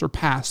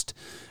surpassed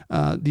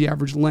the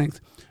average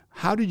length.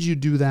 How did you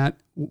do that?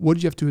 What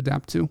did you have to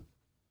adapt to?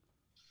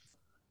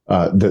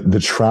 The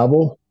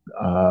travel,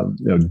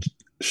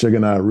 Sugar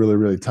and I are really,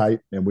 really tight,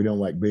 and we don't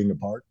like being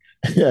apart.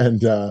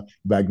 And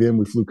back then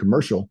we flew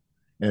commercial.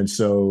 And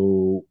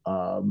so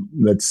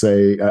let's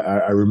say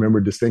I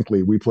remember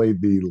distinctly, we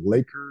played the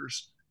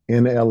Lakers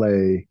in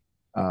LA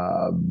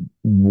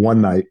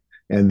one night,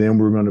 and then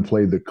we were going to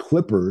play the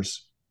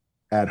Clippers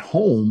at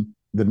home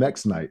the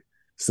next night.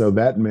 So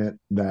that meant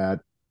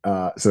that,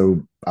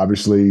 so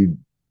obviously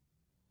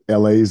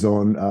LA's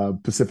on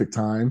Pacific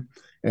time,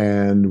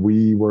 and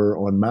we were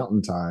on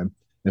Mountain time.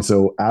 And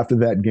so after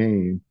that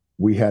game,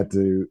 we had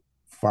to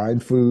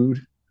find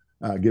food,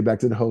 get back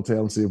to the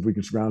hotel and see if we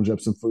could scrounge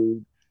up some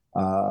food.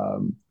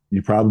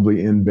 You're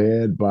probably in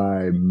bed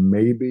by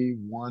maybe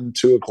 1,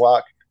 2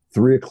 o'clock,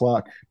 3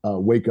 o'clock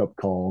wake up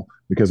call,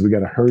 because we got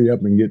to hurry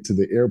up and get to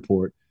the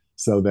airport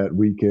so that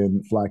we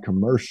can fly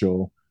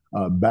commercial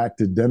back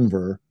to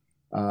Denver.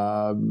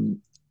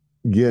 And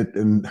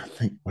I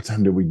think, what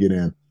time did we get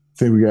in? I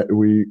think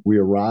we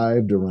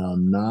arrived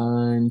around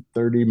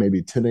 9:30,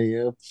 maybe 10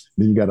 a.m.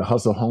 Then you got to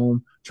hustle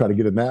home, try to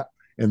get a nap,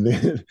 and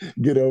then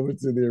get over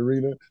to the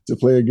arena to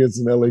play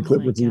against an LA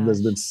Clipper team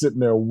that's been sitting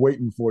there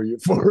waiting for you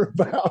for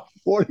about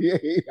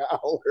 48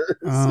 hours.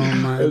 Oh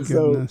my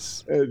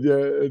goodness.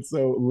 And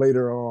so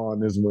later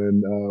on is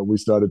when we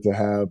started to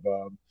have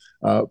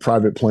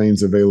private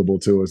planes available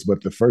to us.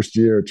 But the first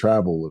year of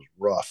travel was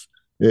rough.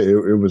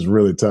 It was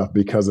really tough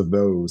because of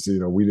those.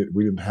 We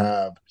didn't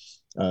have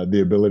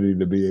the ability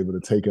to be able to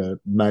take a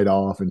night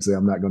off and say,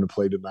 I'm not going to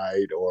play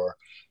tonight. Or,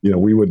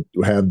 we would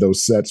have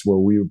those sets where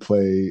we would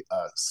play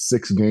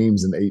 6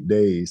 games in 8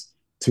 days,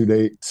 2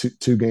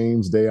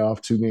 games, day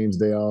off, 2 games,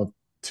 day off,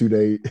 2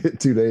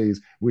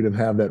 days. We didn't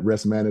have that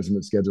rest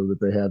management schedule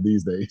that they have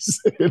these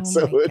days.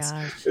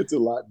 It's a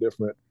lot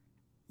different.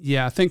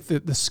 Yeah, I think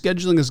that the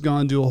scheduling has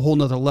gone to a whole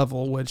nother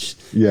level, which,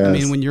 yes. I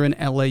mean, when you're in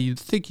LA, you'd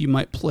think you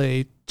might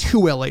play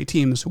 2 LA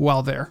teams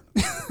while there.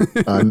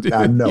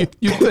 I know.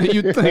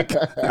 You'd think.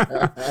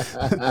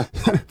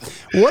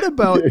 What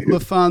about,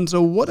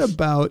 LaPhonso, what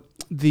about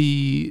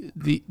the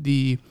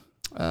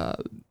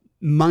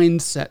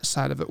mindset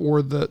side of it,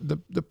 or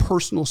the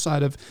personal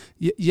side of,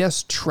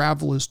 yes,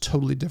 travel is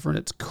totally different.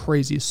 It's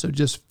crazy. So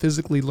just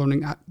physically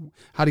learning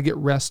how to get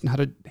rest and how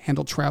to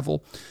handle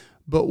travel.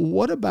 But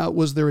what about,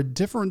 was there a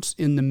difference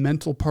in the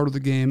mental part of the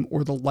game,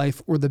 or the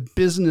life, or the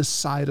business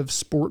side of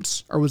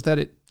sports, or was that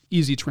an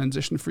easy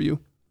transition for you?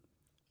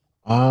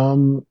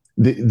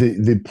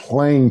 The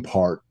playing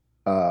part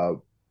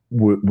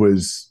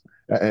was,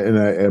 and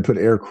I put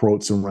air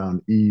quotes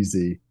around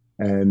easy,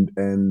 and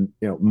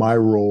my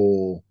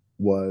role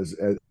was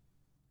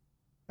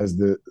as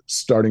the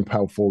starting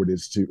power forward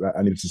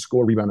I needed to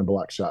score, rebound, and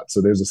block shots.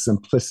 So there's a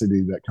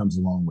simplicity that comes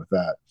along with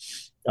that.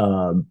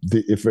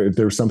 If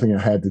there was something I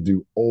had to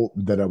do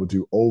that I would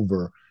do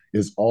over,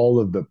 is all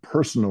of the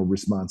personal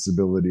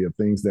responsibility of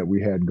things that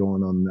we had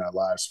going on in our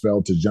lives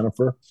fell to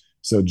Jennifer.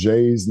 So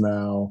Jay's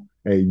now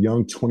a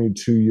young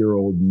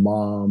 22-year-old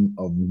mom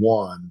of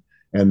 1,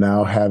 and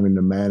now having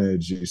to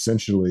manage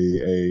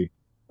essentially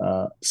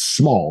a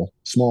small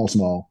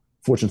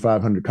Fortune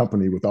 500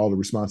 company with all the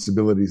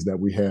responsibilities that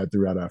we had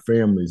throughout our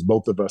families,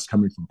 both of us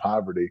coming from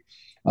poverty,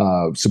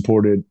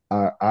 supported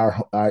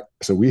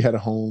so we had a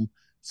home,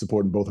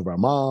 supporting both of our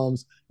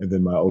moms, and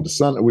then my oldest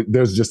son.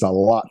 There's just a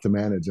lot to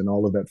manage, and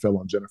all of that fell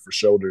on Jennifer's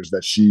shoulders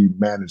that she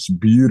managed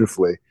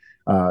beautifully.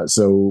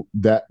 So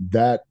that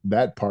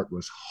part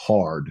was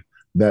hard.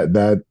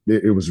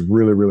 It was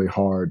really, really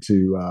hard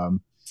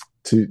to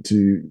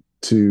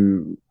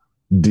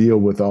deal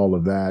with all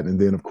of that.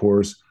 And then, of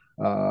course,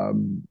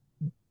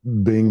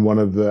 being one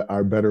of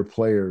our better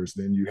players,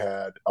 then you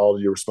had all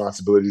of your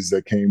responsibilities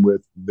that came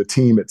with the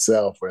team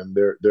itself and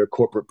their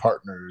corporate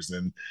partners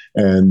and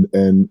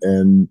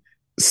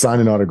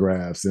signing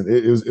autographs. And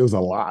it was a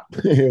lot.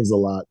 It was a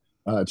lot.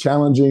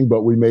 Challenging,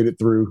 but we made it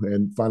through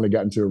and finally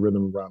got into a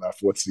rhythm around our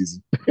 4th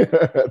season,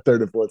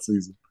 3rd and 4th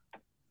season.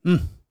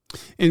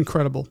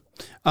 Incredible.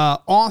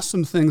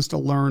 Awesome things to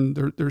learn.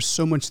 There's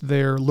so much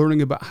there,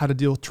 learning about how to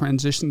deal with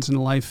transitions in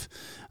life,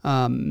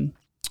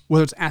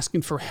 whether it's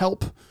asking for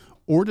help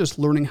or just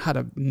learning how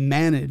to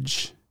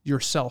manage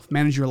yourself,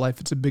 manage your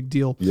life. It's a big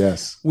deal.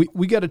 Yes.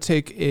 We got to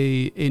take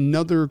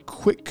another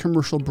quick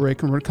commercial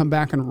break, and we're going to come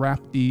back and wrap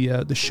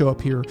the show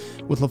up here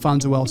with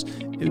LaPhonso Ellis.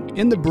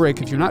 In the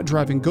break, if you're not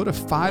driving, go to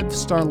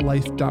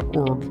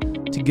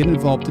 5starlife.org to get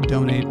involved, to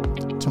donate,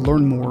 to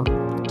learn more,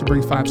 to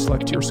bring 5 Star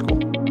Life to your school.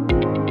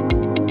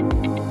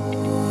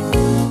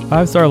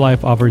 5 Star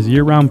Life offers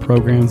year-round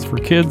programs for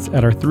kids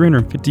at our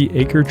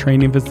 350-acre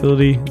training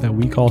facility that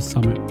we call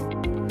Summit.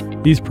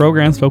 These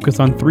programs focus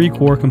on 3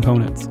 core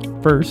components.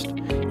 First,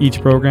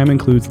 each program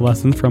includes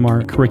lessons from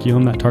our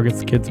curriculum that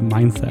targets kids'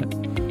 mindset.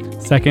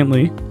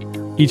 Secondly,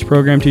 each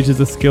program teaches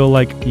a skill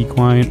like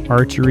equine,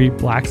 archery,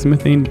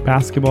 blacksmithing,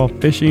 basketball,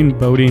 fishing,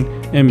 boating,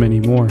 and many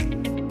more.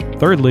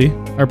 Thirdly,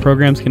 our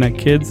programs connect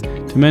kids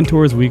to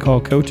mentors we call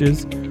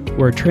coaches,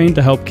 who are trained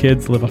to help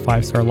kids live a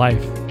 5-star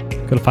life.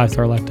 Go to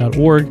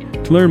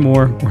 5starlife.org to learn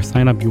more or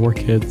sign up your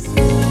kids.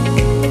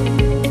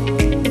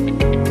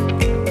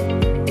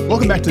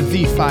 Welcome back to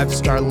the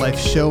 5-Star Life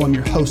Show. I'm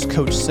your host,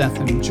 Coach Seth,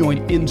 and I'm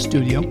joined in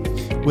studio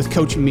with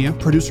Coach Mia,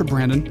 producer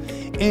Brandon,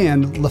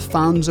 and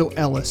LaPhonso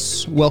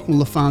Ellis. Welcome,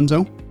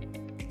 LaPhonso.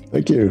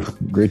 Thank you.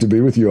 Great to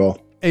be with you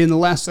all. In the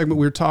last segment,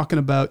 we were talking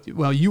about,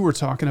 you were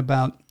talking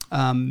about,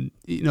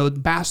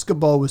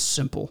 basketball was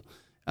simple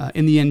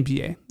in the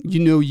NBA.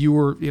 You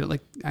were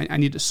like, I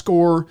need to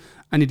score,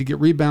 I need to get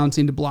rebounds,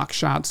 I need to block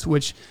shots,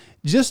 which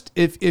just,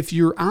 if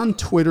you're on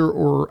Twitter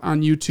or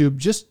on YouTube,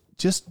 just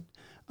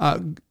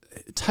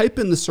type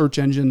in the search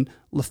engine,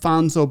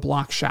 LaPhonso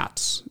block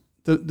shots.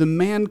 The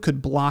man could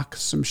block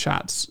some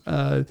shots.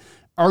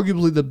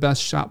 Arguably the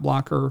best shot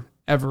blocker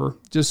ever.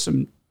 Just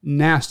some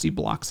nasty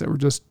blocks that were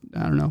just,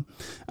 I don't know.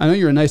 I know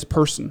you're a nice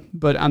person,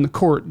 but on the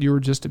court, you were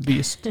just a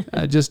beast.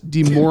 Just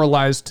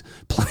demoralized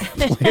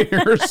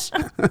players.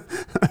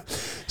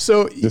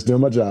 So just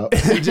doing my job.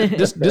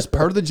 just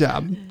part of the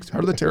job,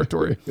 part of the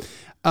territory.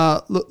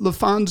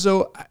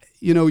 LaPhonso,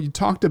 you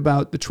talked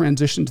about the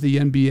transition to the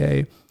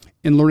NBA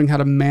and learning how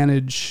to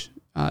manage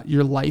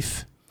your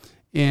life.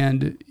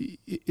 And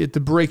at the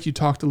break, you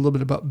talked a little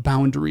bit about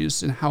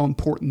boundaries and how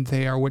important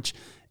they are, which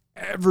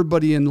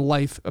everybody in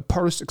life, a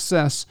part of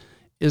success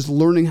is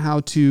learning how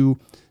to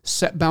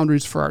set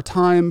boundaries for our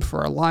time, for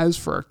our lives,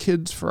 for our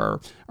kids,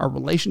 for our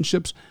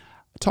relationships.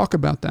 Talk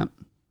about that.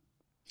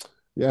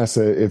 Yeah.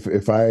 So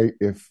if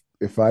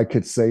I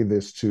could say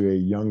this to a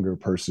younger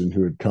person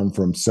who had come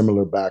from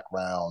similar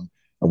background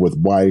with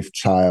wife,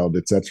 child,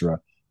 etc.,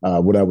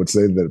 what I would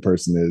say to that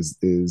person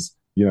is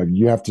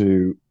you have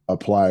to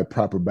apply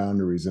proper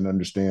boundaries and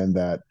understand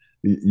that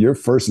your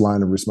first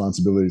line of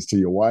responsibility is to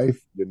your wife.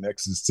 Your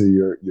next is to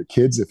your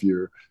kids, if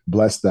you're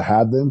blessed to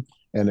have them,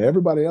 and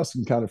everybody else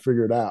can kind of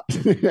figure it out.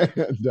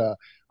 And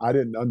I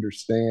didn't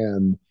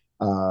understand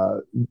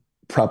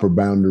proper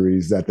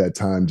boundaries at that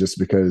time, just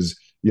because,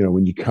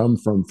 when you come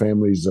from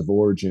families of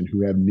origin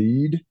who have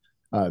need,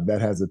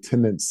 that has a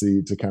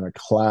tendency to kind of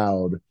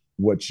cloud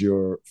what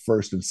your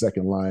first and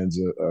second lines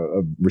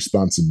of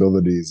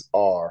responsibilities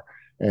are.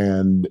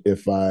 And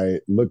if I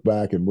look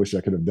back and wish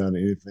I could have done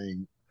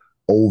anything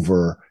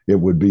over,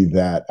 it would be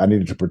that I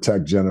needed to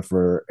protect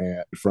Jennifer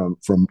from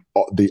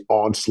the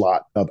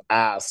onslaught of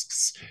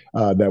asks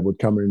that would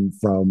come in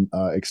from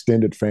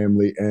extended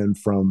family and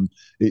from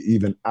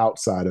even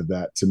outside of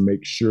that, to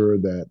make sure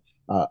that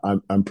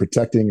I'm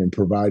protecting and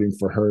providing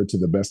for her to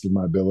the best of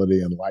my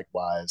ability, and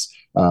likewise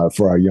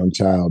for our young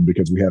child,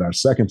 because we had our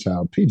second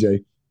child,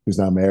 PJ, who's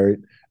now married,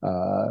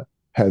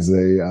 has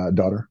a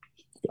daughter.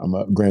 I'm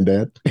a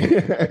granddad.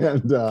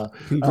 And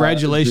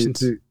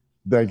congratulations.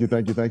 Thank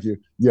you.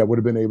 Yeah, would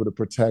have been able to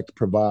protect,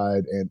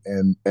 provide,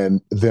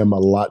 and them a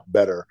lot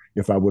better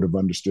if I would have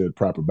understood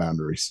proper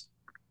boundaries.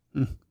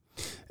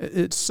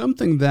 It's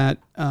something that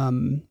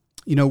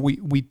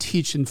we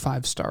teach in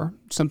 5-Star.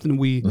 Something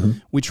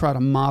we try to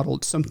model.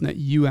 It's something that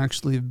you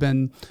actually have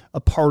been a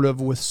part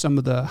of with some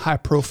of the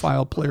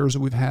high-profile players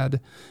that we've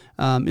had,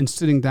 in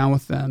sitting down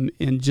with them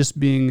and just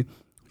being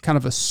kind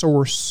of a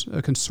source,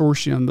 a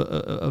consortium,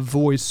 a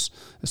voice,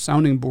 a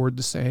sounding board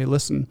to say, hey,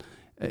 listen.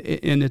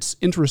 And it's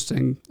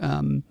interesting.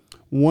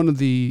 One of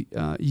the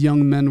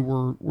young men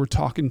we're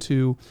talking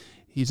to,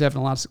 he's having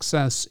a lot of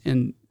success,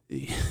 and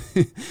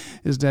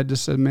his dad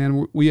just said,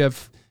 man, we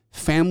have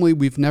family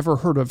we've never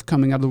heard of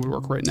coming out of the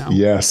woodwork right now.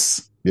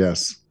 Yes.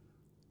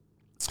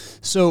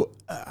 So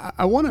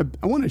I want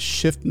to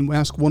shift and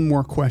ask one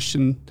more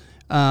question.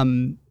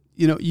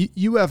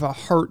 You have a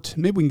heart,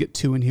 maybe we can get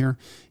two in here.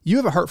 You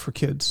have a heart for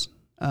kids.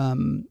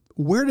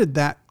 Where did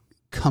that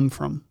come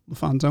from,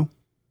 LaPhonso?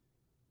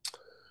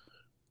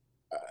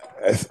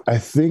 I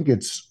think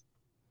it's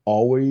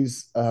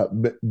always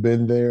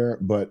been there,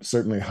 but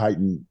certainly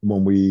heightened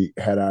when we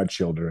had our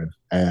children,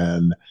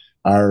 and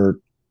our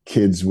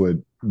kids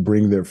would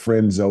bring their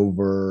friends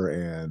over,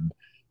 and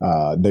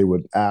they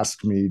would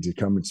ask me to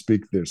come and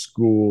speak at their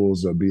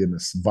schools or be a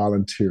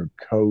volunteer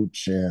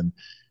coach, and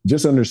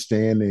just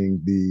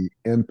understanding the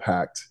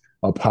impact,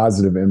 a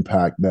positive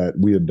impact that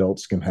we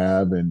adults can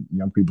have in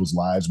young people's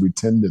lives. We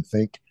tend to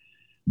think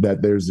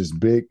that there's this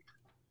big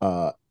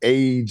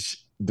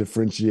age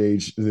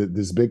differentiation,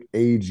 this big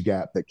age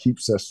gap that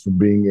keeps us from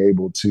being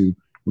able to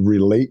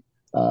relate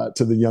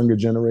to the younger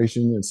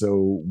generation. And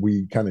so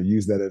we kind of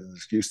use that as an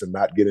excuse to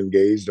not get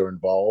engaged or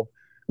involved.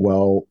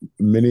 Well,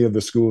 many of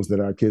the schools that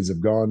our kids have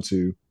gone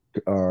to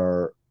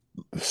are,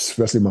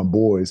 especially my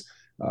boys,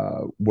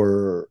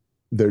 were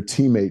their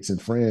teammates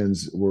and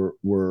friends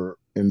were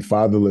in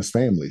fatherless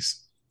families.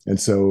 And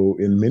so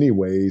in many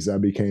ways, I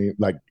became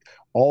like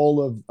all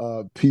of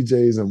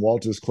PJ's and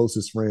Walter's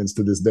closest friends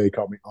to this day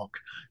call me Unc.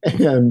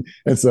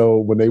 And so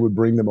when they would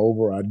bring them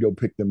over, I'd go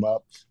pick them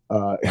up.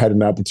 Had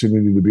an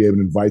opportunity to be able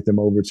to invite them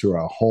over to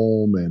our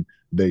home, and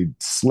they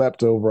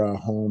slept over our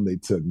home. They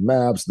took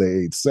naps,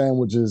 they ate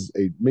sandwiches,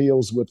 ate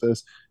meals with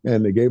us,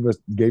 and they gave me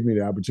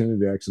the opportunity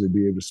to actually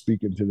be able to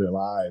speak into their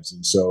lives.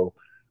 And so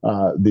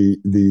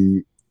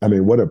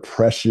what a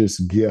precious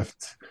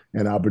gift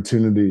and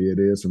opportunity it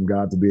is from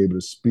God to be able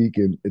to speak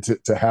and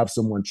to have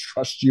someone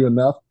trust you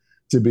enough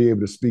to be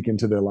able to speak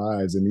into their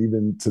lives. And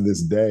even to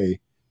this day,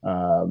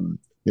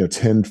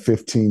 10,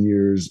 15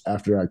 years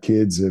after our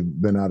kids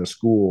have been out of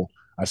school,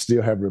 I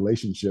still have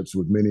relationships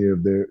with many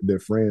of their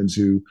friends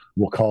who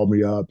will call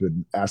me up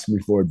and ask me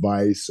for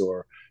advice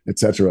or et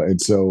cetera.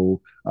 And so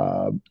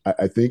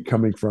I think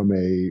coming from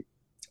a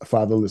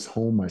fatherless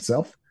home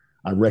myself,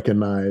 I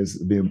recognize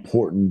the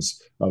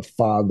importance of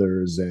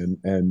fathers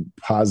and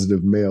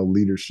positive male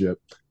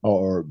leadership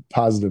or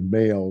positive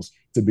males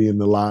to be in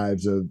the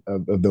lives of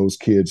those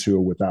kids who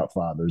are without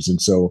fathers. And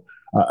so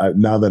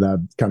now that I've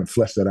kind of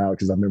fleshed that out,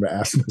 because I've never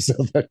asked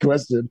myself that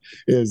question,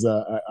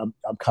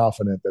 I'm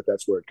confident that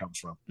that's where it comes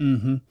from.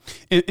 Mm-hmm.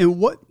 And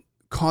what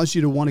caused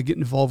you to want to get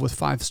involved with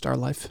 5 Star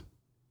Life?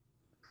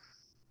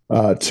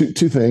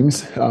 Two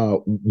things.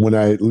 When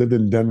I lived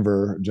in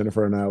Denver,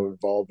 Jennifer and I were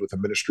involved with a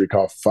ministry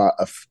called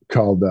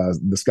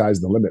The Sky's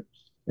the Limit.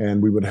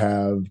 And we would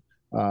have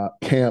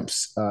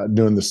camps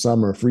during the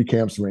summer, free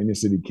camps for inner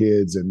city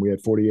kids. And we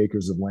had 40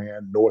 acres of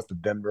land north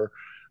of Denver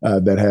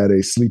that had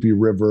a sleepy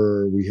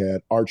river. We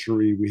had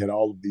archery. We had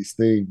all of these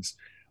things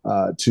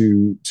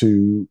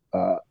to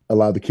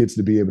allow the kids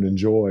to be able to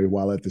enjoy,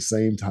 while at the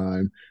same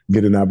time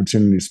get an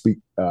opportunity to speak,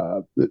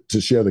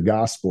 to share the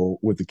gospel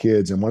with the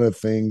kids. And one of the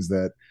things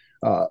that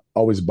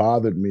always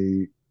bothered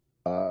me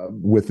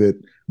with it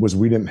was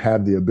we didn't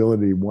have the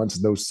ability, once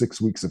those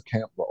 6 weeks of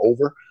camp were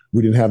over,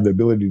 we didn't have the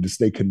ability to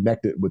stay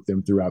connected with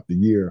them throughout the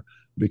year,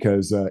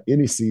 because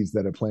any seeds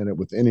that are planted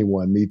with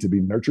anyone need to be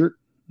nurtured.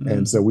 Mm-hmm.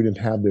 And so we didn't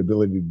have the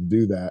ability to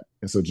do that.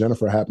 And so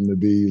Jennifer happened to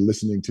be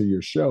listening to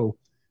your show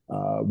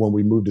when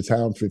we moved to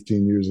town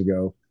 15 years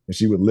ago, and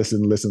she would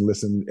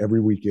listen every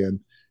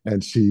weekend.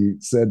 And she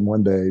said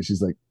one day,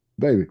 she's like,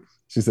 baby,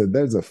 she said,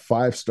 there's a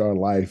 5 Star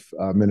Life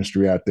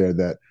ministry out there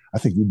that I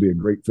think you'd be a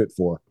great fit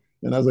for.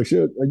 And I was like,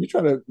 shit, are you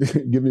trying to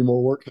give me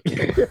more work? And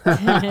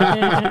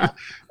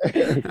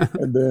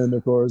then,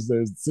 of course,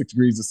 there's 6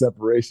 degrees of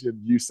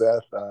separation. You,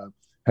 Seth,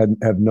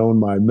 have known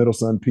my middle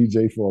son,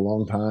 PJ, for a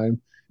long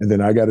time. And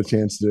then I got a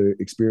chance to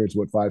experience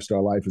what 5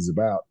 Star Life is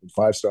about. And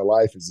 5 Star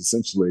Life is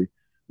essentially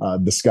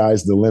the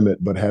sky's the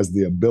limit, but has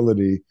the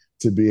ability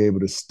to be able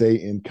to stay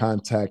in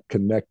contact,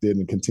 connected,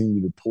 and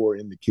continue to pour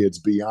into kids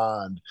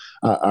beyond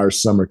our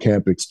summer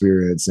camp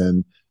experience.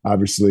 And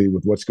obviously,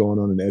 with what's going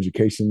on in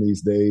education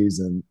these days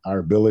and our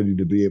ability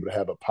to be able to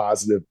have a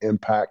positive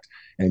impact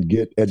and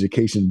get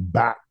education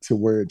back to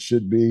where it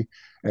should be,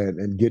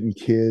 and getting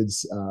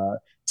kids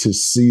to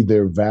see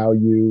their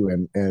value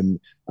and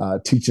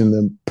teaching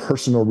them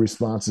personal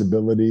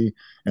responsibility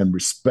and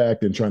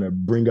respect, and trying to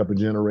bring up a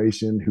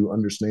generation who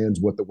understands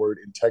what the word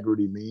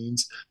integrity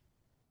means.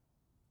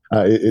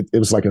 It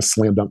was like a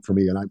slam dunk for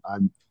me, and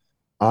I'm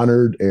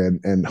honored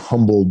and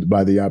humbled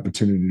by the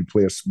opportunity to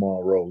play a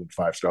small role in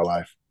 5 Star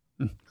Life.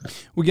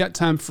 We got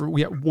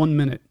 1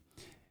 minute.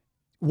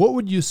 What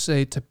would you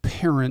say to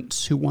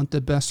parents who want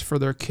the best for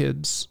their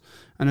kids?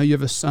 I know you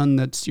have a son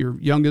that's your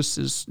youngest,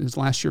 is his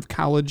last year of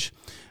college.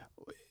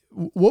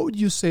 What would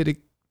you say to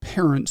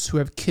parents who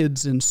have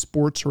kids in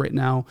sports right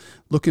now?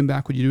 Looking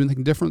back, would you do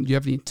anything different? Do you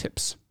have any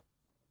tips?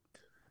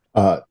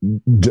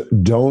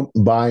 Don't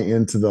buy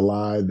into the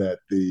lie that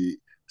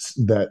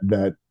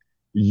that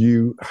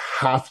you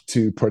have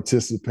to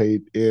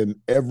participate in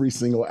every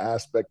single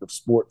aspect of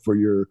sport for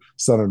your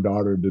son or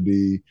daughter to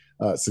be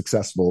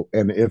successful.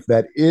 And if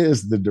that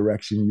is the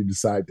direction you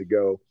decide to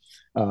go,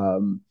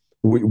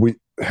 we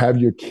have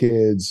your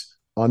kids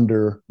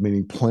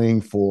meaning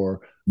playing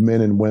for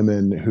men and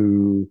women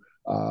who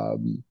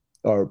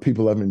are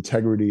people of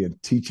integrity,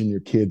 and teaching your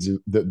kids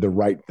the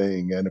right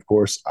thing. And of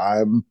course,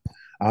 I'm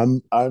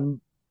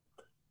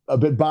a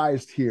bit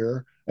biased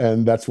here,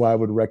 and that's why I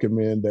would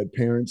recommend that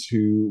parents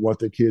who want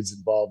their kids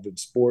involved in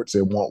sports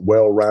and want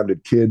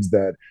well-rounded kids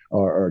that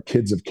are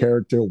kids of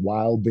character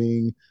while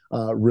being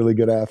really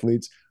good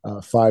athletes,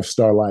 5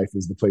 Star Life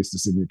is the place to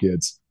send your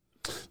kids.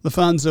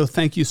 LaPhonso,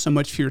 thank you so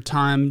much for your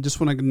time. Just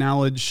want to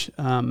acknowledge,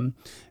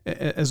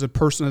 as a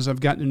person, as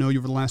I've gotten to know you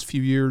over the last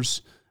few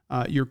years,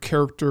 your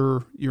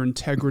character, your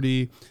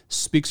integrity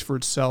speaks for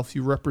itself.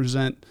 You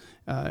represent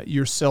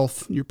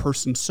yourself, your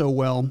person so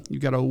well.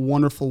 You've got a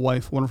wonderful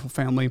wife, wonderful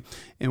family,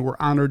 and we're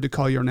honored to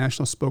call you our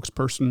national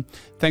spokesperson.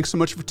 Thanks so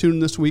much for tuning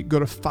in this week. Go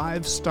to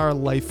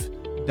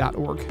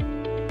 5starlife.org.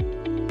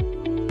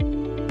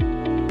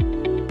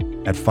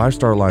 At 5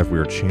 Star Life, we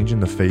are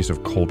changing the face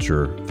of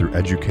culture through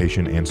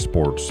education and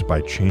sports by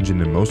changing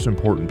the most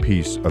important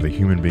piece of a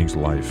human being's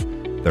life,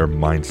 their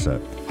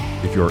mindset.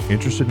 If you are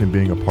interested in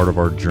being a part of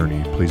our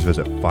journey, please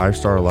visit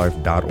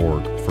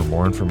 5starlife.org for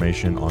more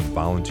information on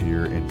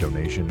volunteer and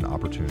donation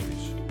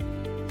opportunities.